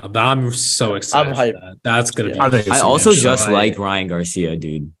 No, but I'm so excited. I'm for hyped. that. That's gonna be. I think I it's also so just hype. like Ryan Garcia,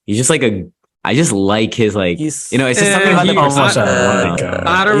 dude. He's just like I just like his like, He's you know, it's just Eh, something about he- the almost person. like,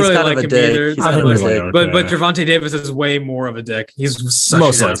 I don't he's really kind of like a him dick. either. He's I kind think of a he's like, dick. But okay. Gervonta Davis is way more of a dick. He's such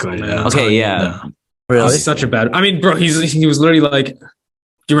Most an likely, asshole, yeah. man. Okay, yeah. Really? He's such a bad. I mean, bro, he was literally like. Do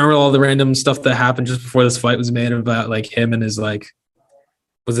you remember all the random stuff that happened just before this fight was made about like him and his like,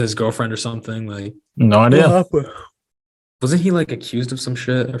 was it his girlfriend or something? Like, No idea. wasn't he like accused of some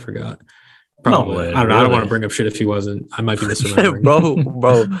shit? I forgot. No Probably. way, I don't know. I don't really. want to bring up shit if he wasn't. I might be misremembering.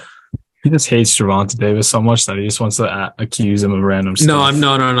 bro. He just hates Gervonta Davis so much that he just wants to accuse him of random stuff. No,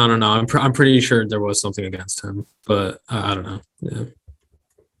 I'm I'm pretty sure there was something against him, but I don't know. Yeah.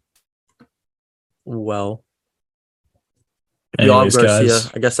 Well, Anyways, Garcia.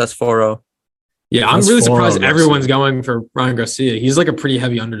 guys. I guess that's 4-0. Yeah, I'm That's really 4-0 surprised Garcia. everyone's going for Ryan Garcia. He's like a pretty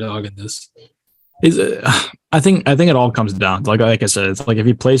heavy underdog in this. I think it all comes down to, like I said, it's like if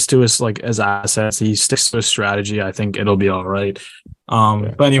he plays to his like his assets, he sticks to his strategy, I think it'll be all right.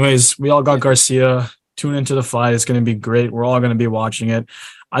 But anyways, we all got Garcia. Tune into the fight. It's going to be great. We're all going to be watching it.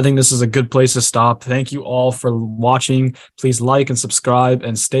 I think this is a good place to stop. Thank you all for watching. Please like and subscribe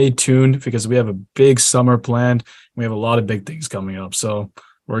and stay tuned because we have a big summer planned. We have a lot of big things coming up. So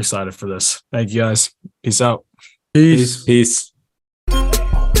we're excited for this. Thank you guys. Peace out. Peace.